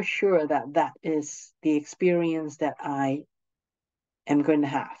know for sure that that is the experience that I am going to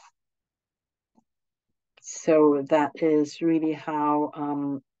have. So that is really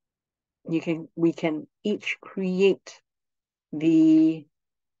how we can each create the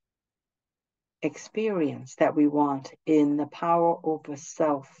experience that we want in the power over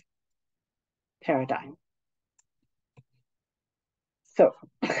self paradigm. So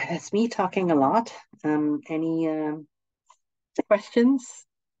that's me talking a lot. Any questions,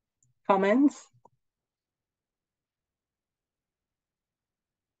 comments?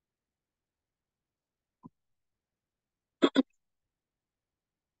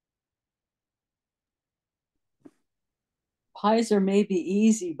 Pies are maybe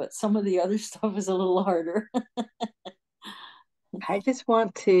easy, but some of the other stuff is a little harder. I just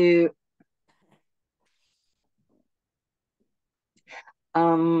want to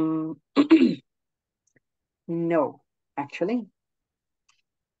no, actually.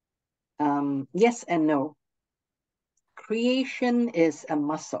 Yes and no. Creation is a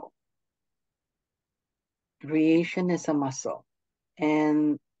muscle. Creation is a muscle.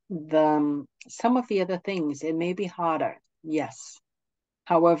 And some of the other things, it may be harder, yes.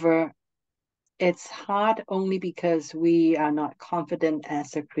 However, it's hard only because we are not confident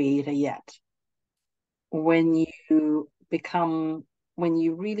as a creator yet. When you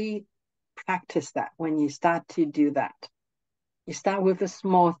really practice that, when you start to do that, you start with the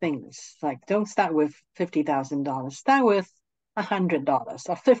small things. Like, don't start with $50,000. Start with $100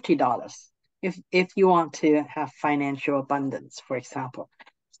 or $50. If you want to have financial abundance, for example,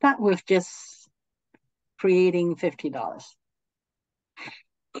 start with just creating $50.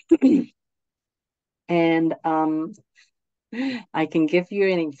 And I can give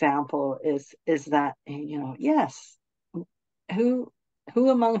you an example. Is that, yes, who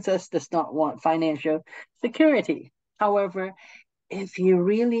who amongst us does not want financial security? However, if you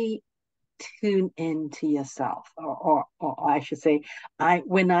really tune into yourself, or I should say,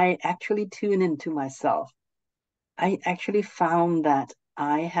 when I actually tune into myself, I actually found that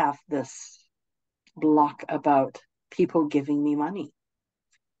I have this block about people giving me money.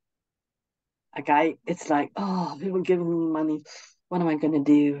 It's like, oh, people giving me money. What am I going to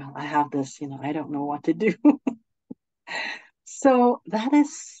do? I have this, I don't know what to do. So that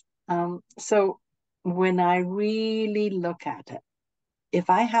is, so when I really look at it,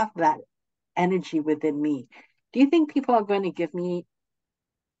 if I have that energy within me, do you think people are going to give me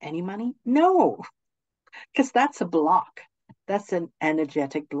any money? No, because that's a block. That's an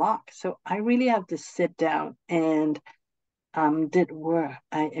energetic block. So I really have to sit down and did work.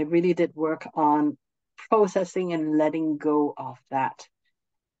 I really did work on processing and letting go of that.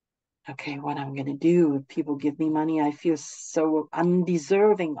 Okay, what I'm gonna do if people give me money, I feel so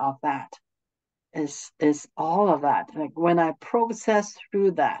undeserving of that. Is all of that. Like when I process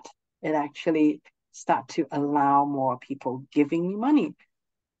through that, it actually start to allow more people giving me money.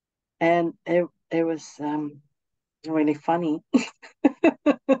 And it was really funny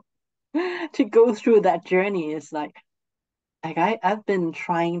to go through that journey. It's like I've been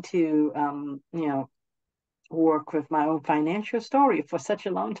trying to work with my own financial story for such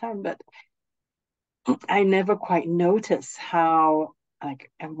a long time, but I never quite notice how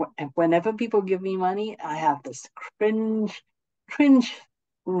like and whenever people give me money, I have this cringe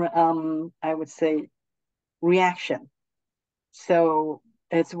I would say reaction. So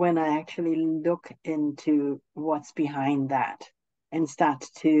it's when I actually look into what's behind that and start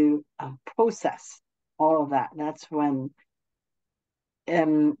to process all of that. That's when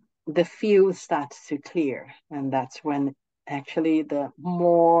um, the field starts to clear, and that's when actually the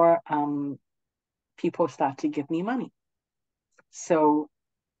more people start to give me money. So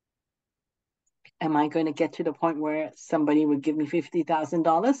am I going to get to the point where somebody would give me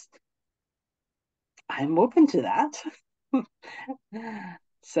 $50,000? I'm open to that.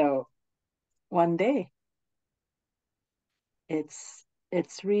 So one day, it's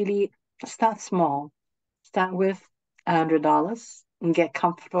really start small. Start with $100 and get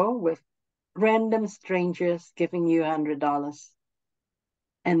comfortable with random strangers giving you $100.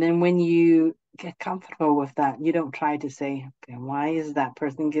 And then when you get comfortable with that, you don't try to say, okay, why is that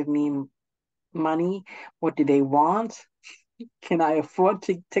person giving me money? What do they want? Can I afford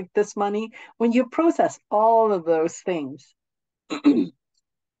to take this money? When you process all of those things,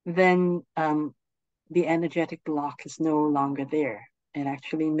 then the energetic block is no longer there. It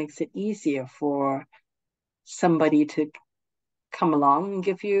actually makes it easier for somebody to come along and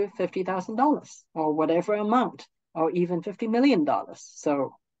give you $50,000 or whatever amount. or even $50 million.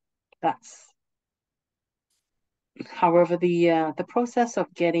 So that's, however, the process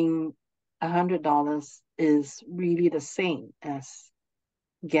of getting $100 is really the same as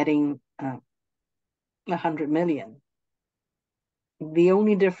getting 100 million. The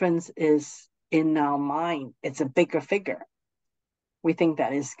only difference is in our mind, it's a bigger figure. We think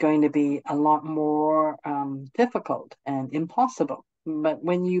that is going to be a lot more difficult and impossible. But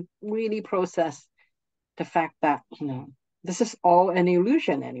when you really process the fact that, this is all an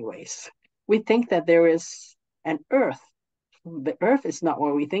illusion, anyways, we think that there is an earth. The earth is not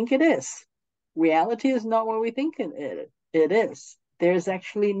what we think it is. Reality is not what we think it is. There's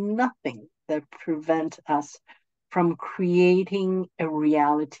actually nothing that prevents us from creating a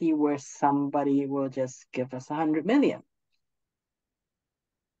reality where somebody will just give us 100 million.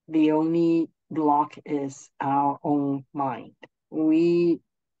 The only block is our own mind. We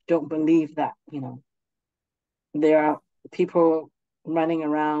don't believe that, there are people running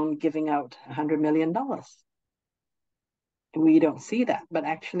around giving out $100 million. We don't see that, but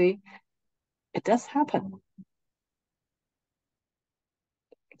actually it does happen.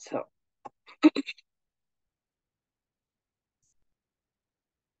 So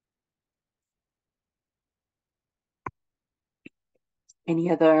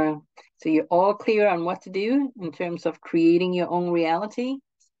so you're all clear on what to do in terms of creating your own reality?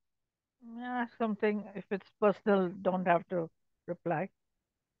 Yeah, something, if it's personal, don't have to reply.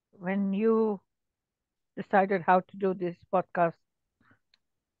 When you decided how to do this podcast,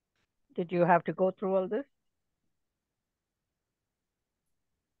 did you have to go through all this?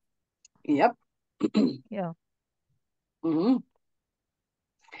 Yep. Yeah. Mm-hmm.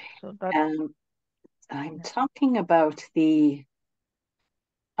 So that's I'm talking about the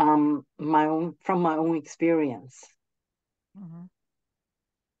from my own experience. Mm-hmm.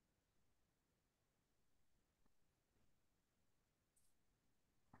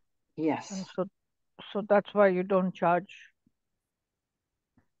 Yes. And so that's why you don't charge,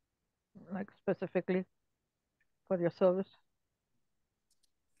 like, specifically for your service.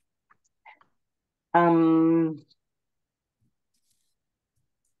 You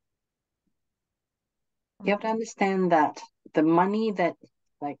have to understand that the money that,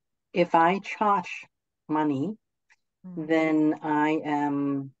 like, if I charge money, then I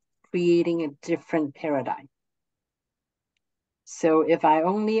am creating a different paradigm. So if I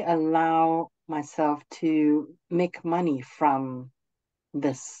only allow myself to make money from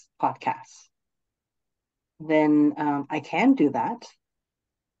this podcast, then I can do that.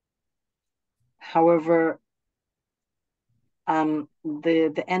 However,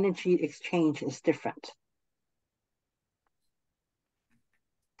 the energy exchange is different,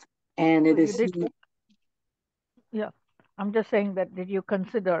 and So it is. yeah. I'm just saying that, did you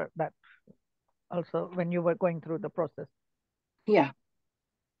consider that also when you were going through the process? Yeah.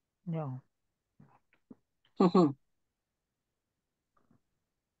 Yeah. Mm-hmm.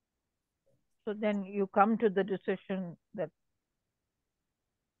 So then you come to the decision that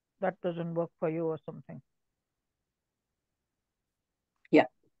that doesn't work for you or something. Yeah.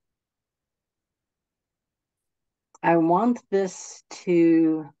 I want this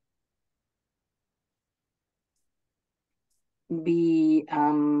to be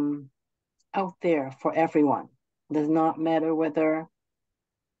out there for everyone. Does not matter whether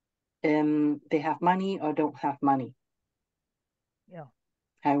they have money or don't have money. Yeah.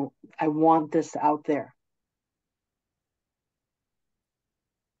 I want this out there.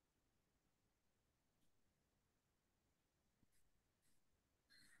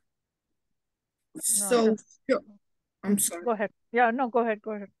 So, I'm sorry. Go ahead. Yeah, no, go ahead.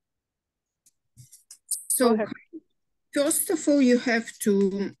 Go ahead. So, go ahead. First of all, you have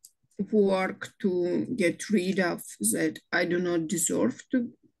to work to get rid of that I do not deserve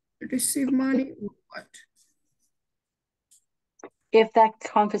to receive money. Or what? If that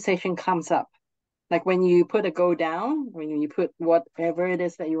conversation comes up, like when you put a go down, when you put whatever it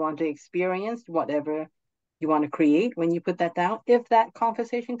is that you want to experience, whatever you want to create, when you put that down, if that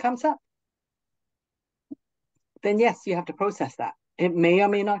conversation comes up, then yes, you have to process that. It may or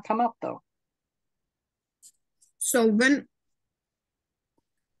may not come up though. So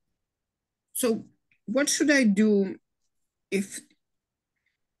what should I do if,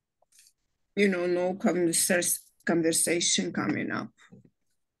 no conversation coming up?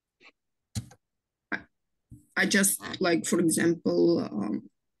 I just, like, for example,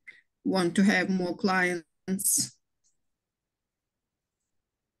 want to have more clients.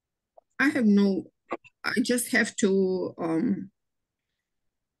 I just have to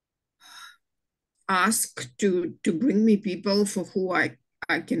ask to bring me people for who I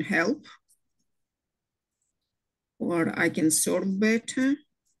can help. or I can serve better,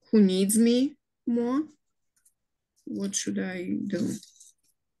 who needs me more. What should I do?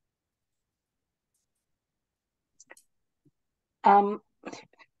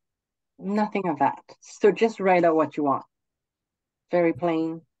 Nothing of that. So just write out what you want. Very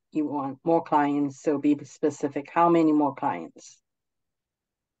plain. You want more clients, so be specific. How many more clients?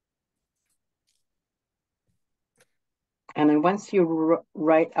 And then once you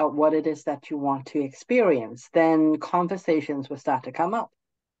write out what it is that you want to experience, then conversations will start to come up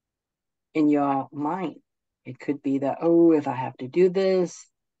in your mind. It could be that, oh, if I have to do this,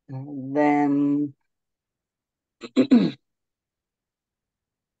 then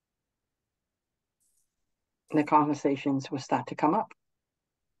the conversations will start to come up.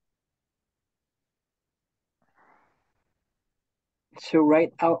 So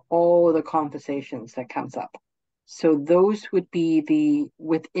write out all the conversations that comes up. So those would be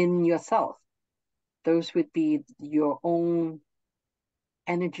within yourself. Those would be your own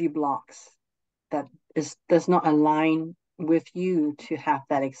energy blocks that does not align with you to have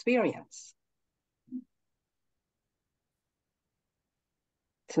that experience.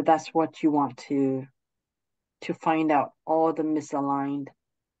 So that's what you want to find out, all the misaligned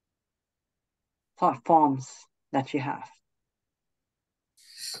thought forms that you have.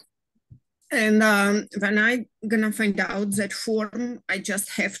 And when I gonna find out that form, I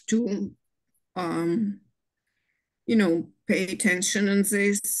just have to, pay attention on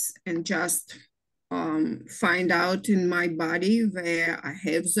this and just find out in my body where I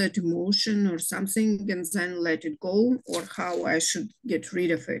have that emotion or something and then let it go, or how I should get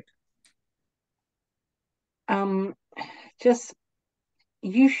rid of it. Just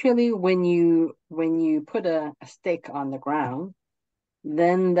usually when you put a stick on the ground,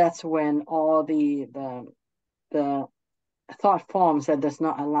 then that's when all the thought forms that does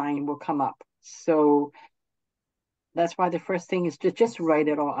not align will come up. So that's why the first thing is to just write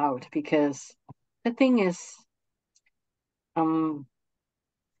it all out, because the thing is,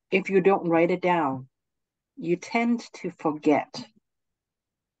 if you don't write it down, you tend to forget.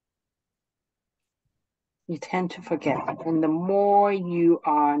 You tend to forget. And the more you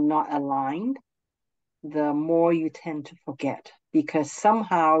are not aligned, the more you tend to forget, because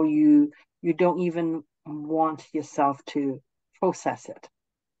somehow you don't even want yourself to process it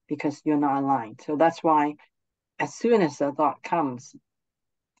because you're not aligned. So that's why as soon as a thought comes,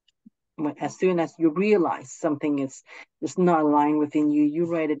 as soon as you realize something is not aligned within you, you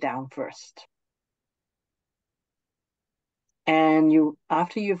write it down first. And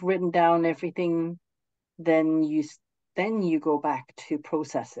after you've written down everything, then you go back to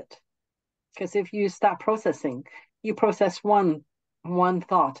process it. Because if you start processing, you process one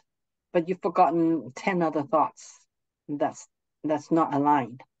thought, but you've forgotten 10 other thoughts. That's not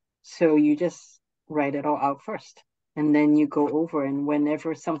aligned. So you just write it all out first, and then you go over, and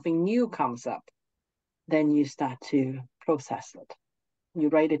whenever something new comes up, then you start to process it. You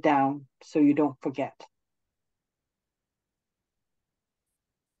write it down so you don't forget.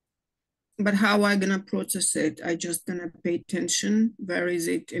 But how I gonna process it? I just gonna pay attention. Where is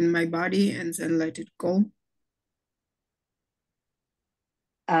it in my body, and then let it go?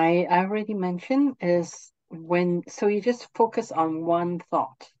 I already mentioned is so you just focus on one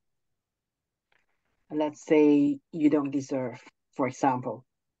thought. Let's say you don't deserve, for example.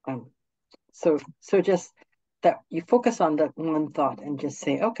 So just that you focus on that one thought and just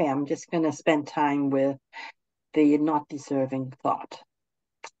say, okay, I'm just going to spend time with the not deserving thought.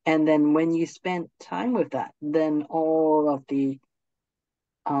 And then when you spend time with that, then all of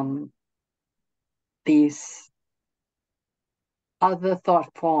these other thought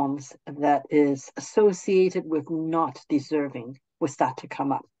forms that is associated with not deserving will start to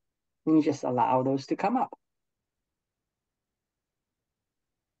come up. And you just allow those to come up.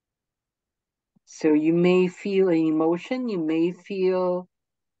 So you may feel an emotion, you may feel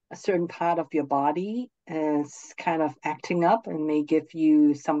a certain part of your body is kind of acting up and may give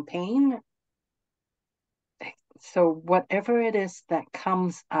you some pain. So whatever it is that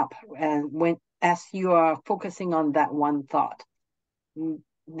comes up, and as you are focusing on that one thought,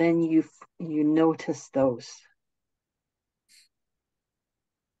 then you notice those.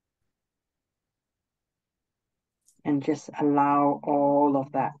 And just allow all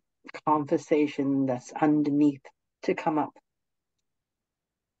of that conversation that's underneath to come up.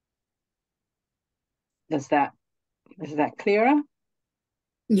 Is that clearer?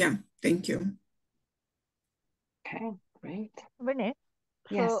 Yeah, thank you. Okay, great. Vinny,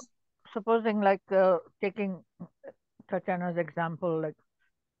 so Yes. supposing taking Tatiana's example, like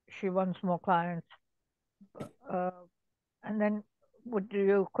she wants more clients, and then would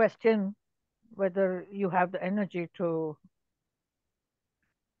you question whether you have the energy to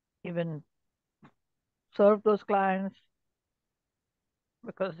even serve those clients,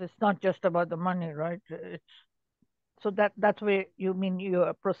 because it's not just about the money, right? It's so that's where you mean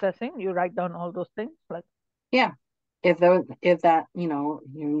you're processing. You write down all those things, like Yeah. If that,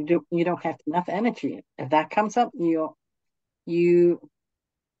 you don't have enough energy, if that comes up, you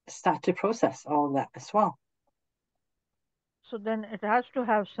start to process all of that as well. so. Then it has to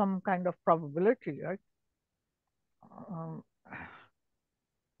have some kind of probability, right? Um,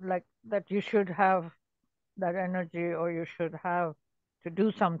 like that you should have that energy, or you should have to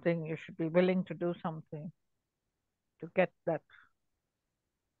do something. You should be willing to do something to get that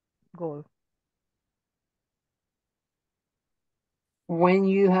goal. When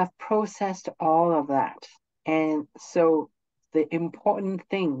you have processed all of that, and so the important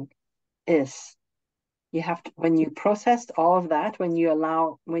thing is you have to, when you processed all of that, when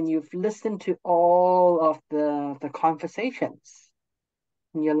you've listened to all of the conversations,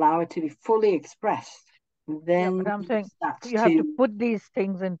 and you allow it to be fully expressed, Yeah, then but I'm you saying start you have to to, put these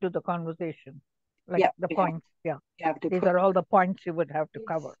things into the conversation, like yeah, the points. Yeah, you have to these put, are all the points you would have to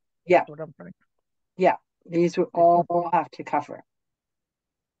cover. yeah, That's what I'm trying. yeah, these would It's all have to cover.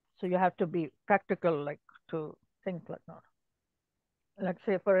 So you have to be practical, like to think like that. Like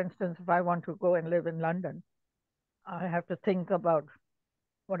say, for instance, if I want to go and live in London, I have to think about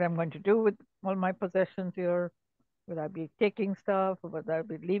what I'm going to do with all my possessions here. Will I be taking stuff? Or will I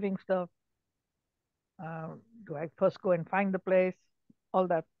be leaving stuff? Do I first go and find the place? All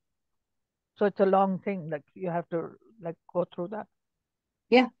that. So it's a long thing. Like you have to like go through that.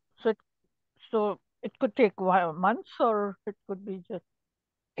 Yeah, So it could take months, or it could be just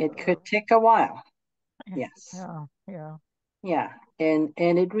it uh, could take a while. Yes. yeah, yeah, Yeah. And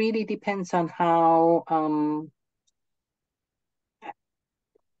it really depends on how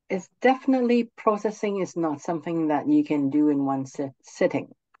it's definitely processing is not something that you can do in one sitting.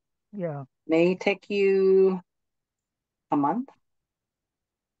 yeah. May take you a month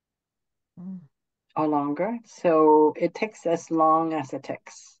Mm, or longer. So it takes as long as it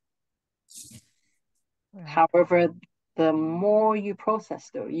takes. yeah. However, the more you process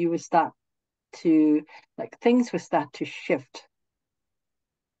though, you will start to like things will start to shift.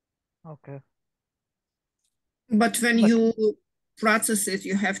 Okay. But when But you process it,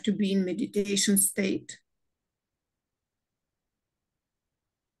 you have to be in meditation state.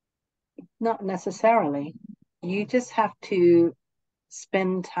 Not necessarily. You just have to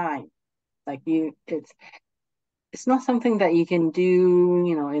spend time. Like it's not something that you can do,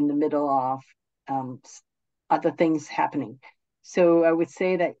 in the middle of um, other things happening. So I would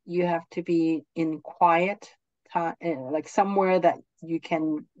say that you have to be in quiet time, like somewhere that you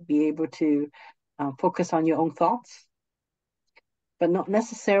can be able to focus on your own thoughts, but not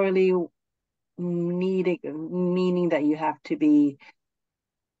necessarily meaning that you have to be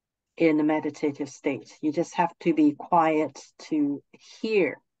in a meditative state. You just have to be quiet to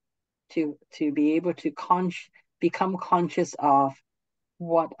hear, to be able to become conscious of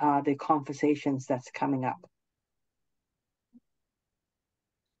what are the conversations that's coming up.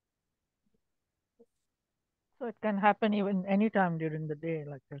 so it can happen even anytime during the day,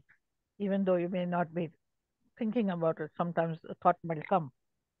 like even though you may not be thinking about it, sometimes a thought will come.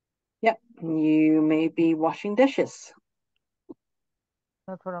 Yep, you may be washing dishes.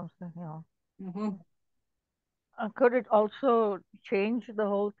 That's what I'm saying. Yeah. Hmm. Could it also change the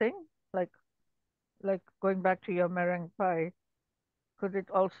whole thing? Like going back to your meringue pie, could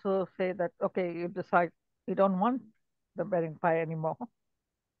it also say that okay, you decide you don't want the meringue pie anymore?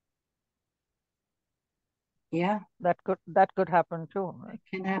 Yeah, That could happen too, right? it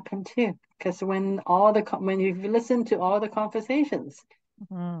can happen too. Because when you listen to all the conversations,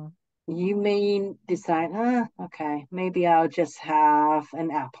 Mm. you may decide, okay, maybe I'll just have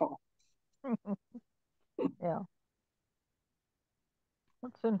an apple. Yeah,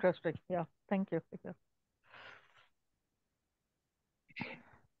 that's interesting. Yeah, thank you. Yeah.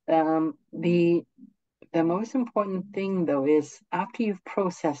 The most important thing though is after you've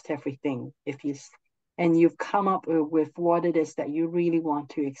processed everything, and you've come up with what it is that you really want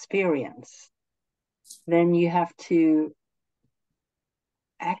to experience, then you have to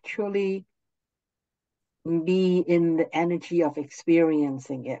actually be in the energy of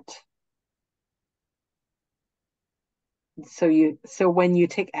experiencing it. So when you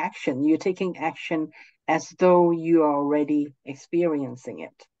take action, you're taking action as though you are already experiencing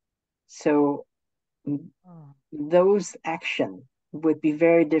it. So Oh, those action would be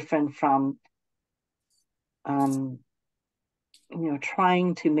very different from um,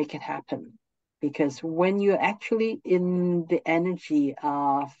 trying to make it happen. Because when you're actually in the energy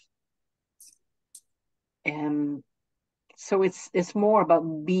of so it's more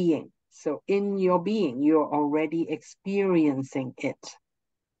about being. So in your being, you're already experiencing it.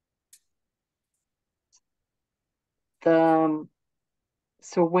 So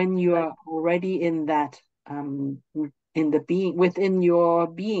when you are already in that, in the being, within your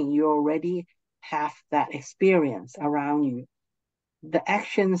being, you already have that experience around you. The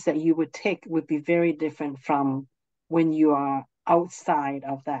actions that you would take would be very different from when you are outside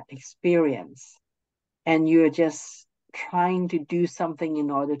of that experience and you're just trying to do something in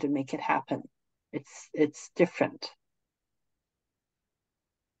order to make it happen. It's different.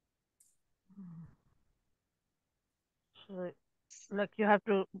 So, like you have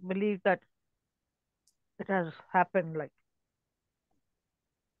to believe that it has happened, like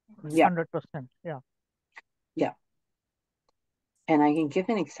Yeah, 100%. Yeah. yeah. And I can give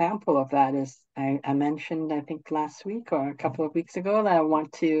an example of that is I mentioned, I think last week or a couple of weeks ago, that I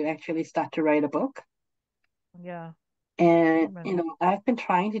want to actually start to write a book. Yeah. And, Amen. I've been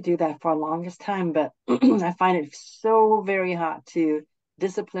trying to do that for the longest time, but I find it so very hard to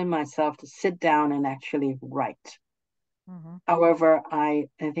discipline myself to sit down and actually write. Mm-hmm. However, I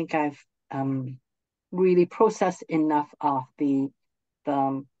think I've really processed enough of the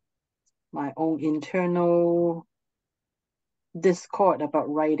my own internal discord about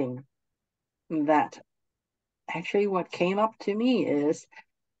writing that actually what came up to me is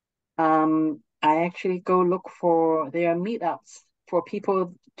I actually go look for their meetups for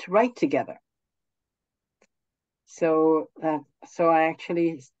people to write together. So I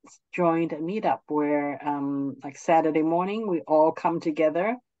actually joined a meetup where like Saturday morning we all come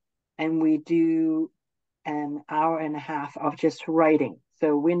together and we do an hour and a half of just writing.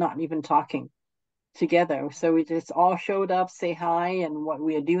 So we're not even talking together. So we just all showed up, say hi and what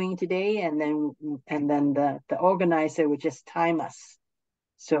we are doing today, and then the organizer would just time us.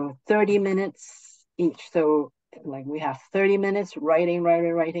 So 30 minutes each. So like we have 30 minutes writing,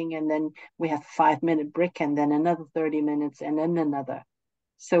 and then we have 5 minute break, and then another 30 minutes, and then another.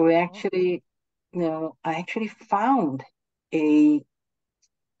 So we Oh, actually, I actually found a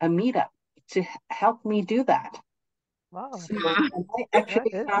a meetup to help me do that. wow. So Ah, I That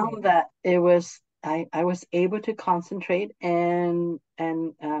actually is neat. found that I was able to concentrate and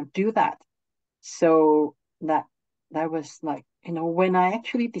do that. So that was like, when I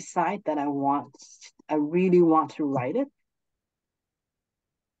actually decide that I really want to write it,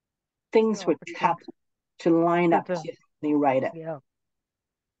 The things would opportunity. happen to line up The, to help me write it. yeah.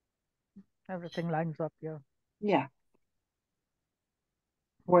 Everything lines up. Yeah. Yeah.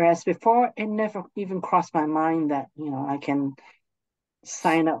 Whereas before, it never even crossed my mind that, I can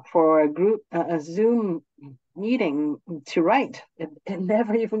sign up for a Zoom meeting to write. It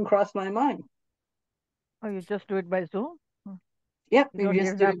never even crossed my mind. Oh, you just do it by Zoom? Hmm. Yep, You you don't just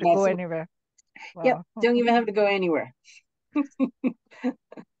even do have it to by go Zoom. anywhere. Yep, Wow. don't even have to go anywhere.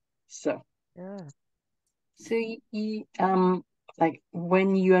 So, Yeah. so like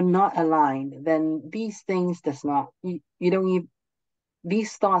when you're not aligned, then these things does not, you don't even,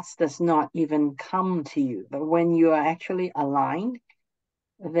 these thoughts does not even come to you. But when you are actually aligned,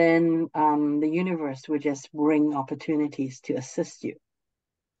 then the universe will just bring opportunities to assist you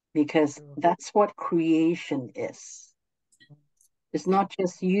because True. that's what creation is. It's not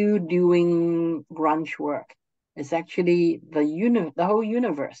just you doing grunge work. It's actually the whole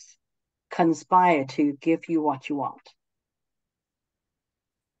universe conspire to give you what you want.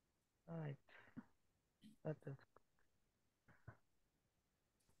 Right. That is.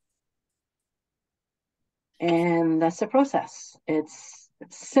 And that's the process. It's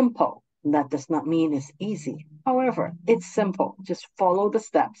simple. That does not mean it's easy. However, it's simple. Just follow the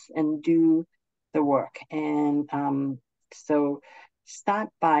steps and do the work. And so start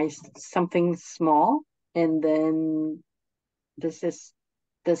by something small, and then this is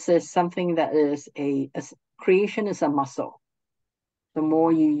this is something that is creation is a muscle. The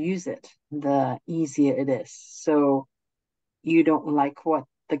more you use it, the easier it is. So you don't like what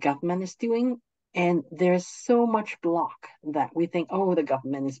the government is doing. And there's so much block that we think, oh, the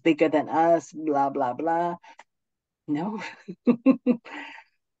government is bigger than us, blah, blah, blah. No.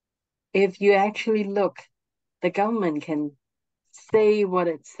 If you actually look, the government can say what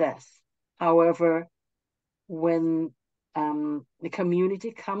it says. However, when the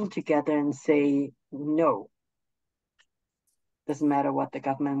community come together and say, no, doesn't matter what the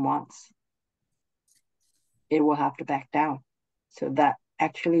government wants, it will have to back down. So that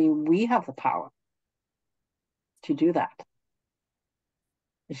actually we have the power to do that.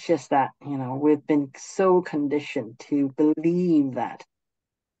 It's just that, we've been so conditioned to believe that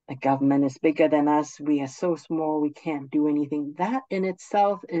the government is bigger than us. We are so small, we can't do anything. That in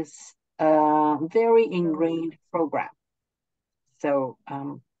itself is a very ingrained program. So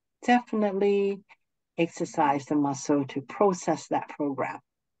definitely exercise the muscle to process that program.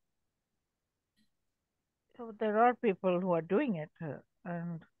 So there are people who are doing it,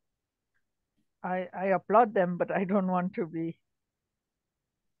 and I applaud them, but I don't want to be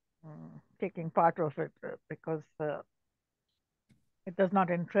taking part of it because it does not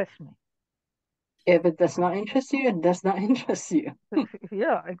interest me. If it does not interest you, it does not interest you.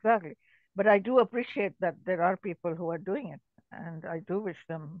 Yeah, exactly. But I do appreciate that there are people who are doing it, and I do wish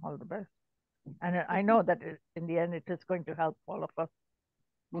them all the best. And I know that in the end, it is going to help all of us.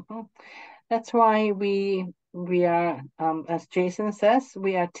 Mhm. That's why we are, as Jason says,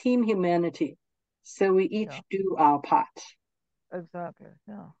 we are team humanity. So we each Yeah, do our part. exactly.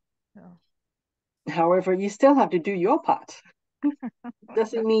 Yeah, yeah. However, you still have to do your part.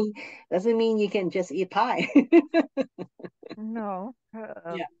 Doesn't mean you can just eat pie. No,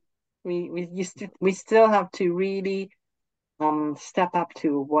 Yeah, we still have to really step up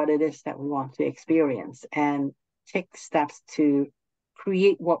to what it is that we want to experience and take steps to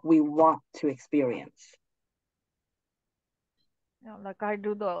create what we want to experience. like I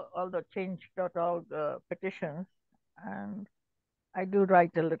do all the change.org petitions, and I do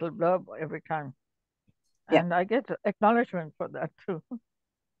write a little blurb every time, Yeah. and I get acknowledgement for that too.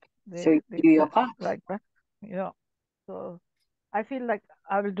 So They do your part. write back. Yeah. So I feel like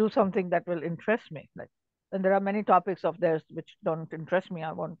I will do something that will interest me. Like, and there are many topics of theirs which don't interest me.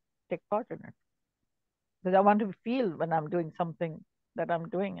 I won't take part in it because I want to feel when I'm doing something that I'm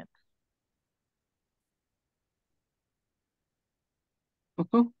doing it.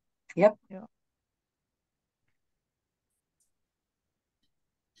 Mhm. Yep. Yeah.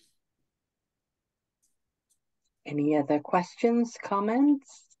 Any other questions,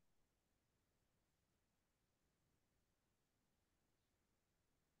 comments?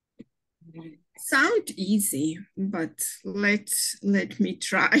 Sound easy, but let me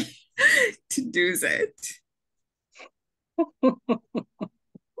try to do that.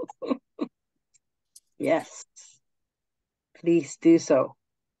 Yes, please do so.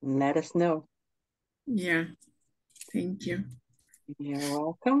 Let us know. Yeah, thank you. You're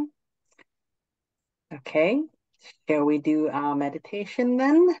welcome. Okay, shall we do our meditation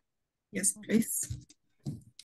then? Yes, please.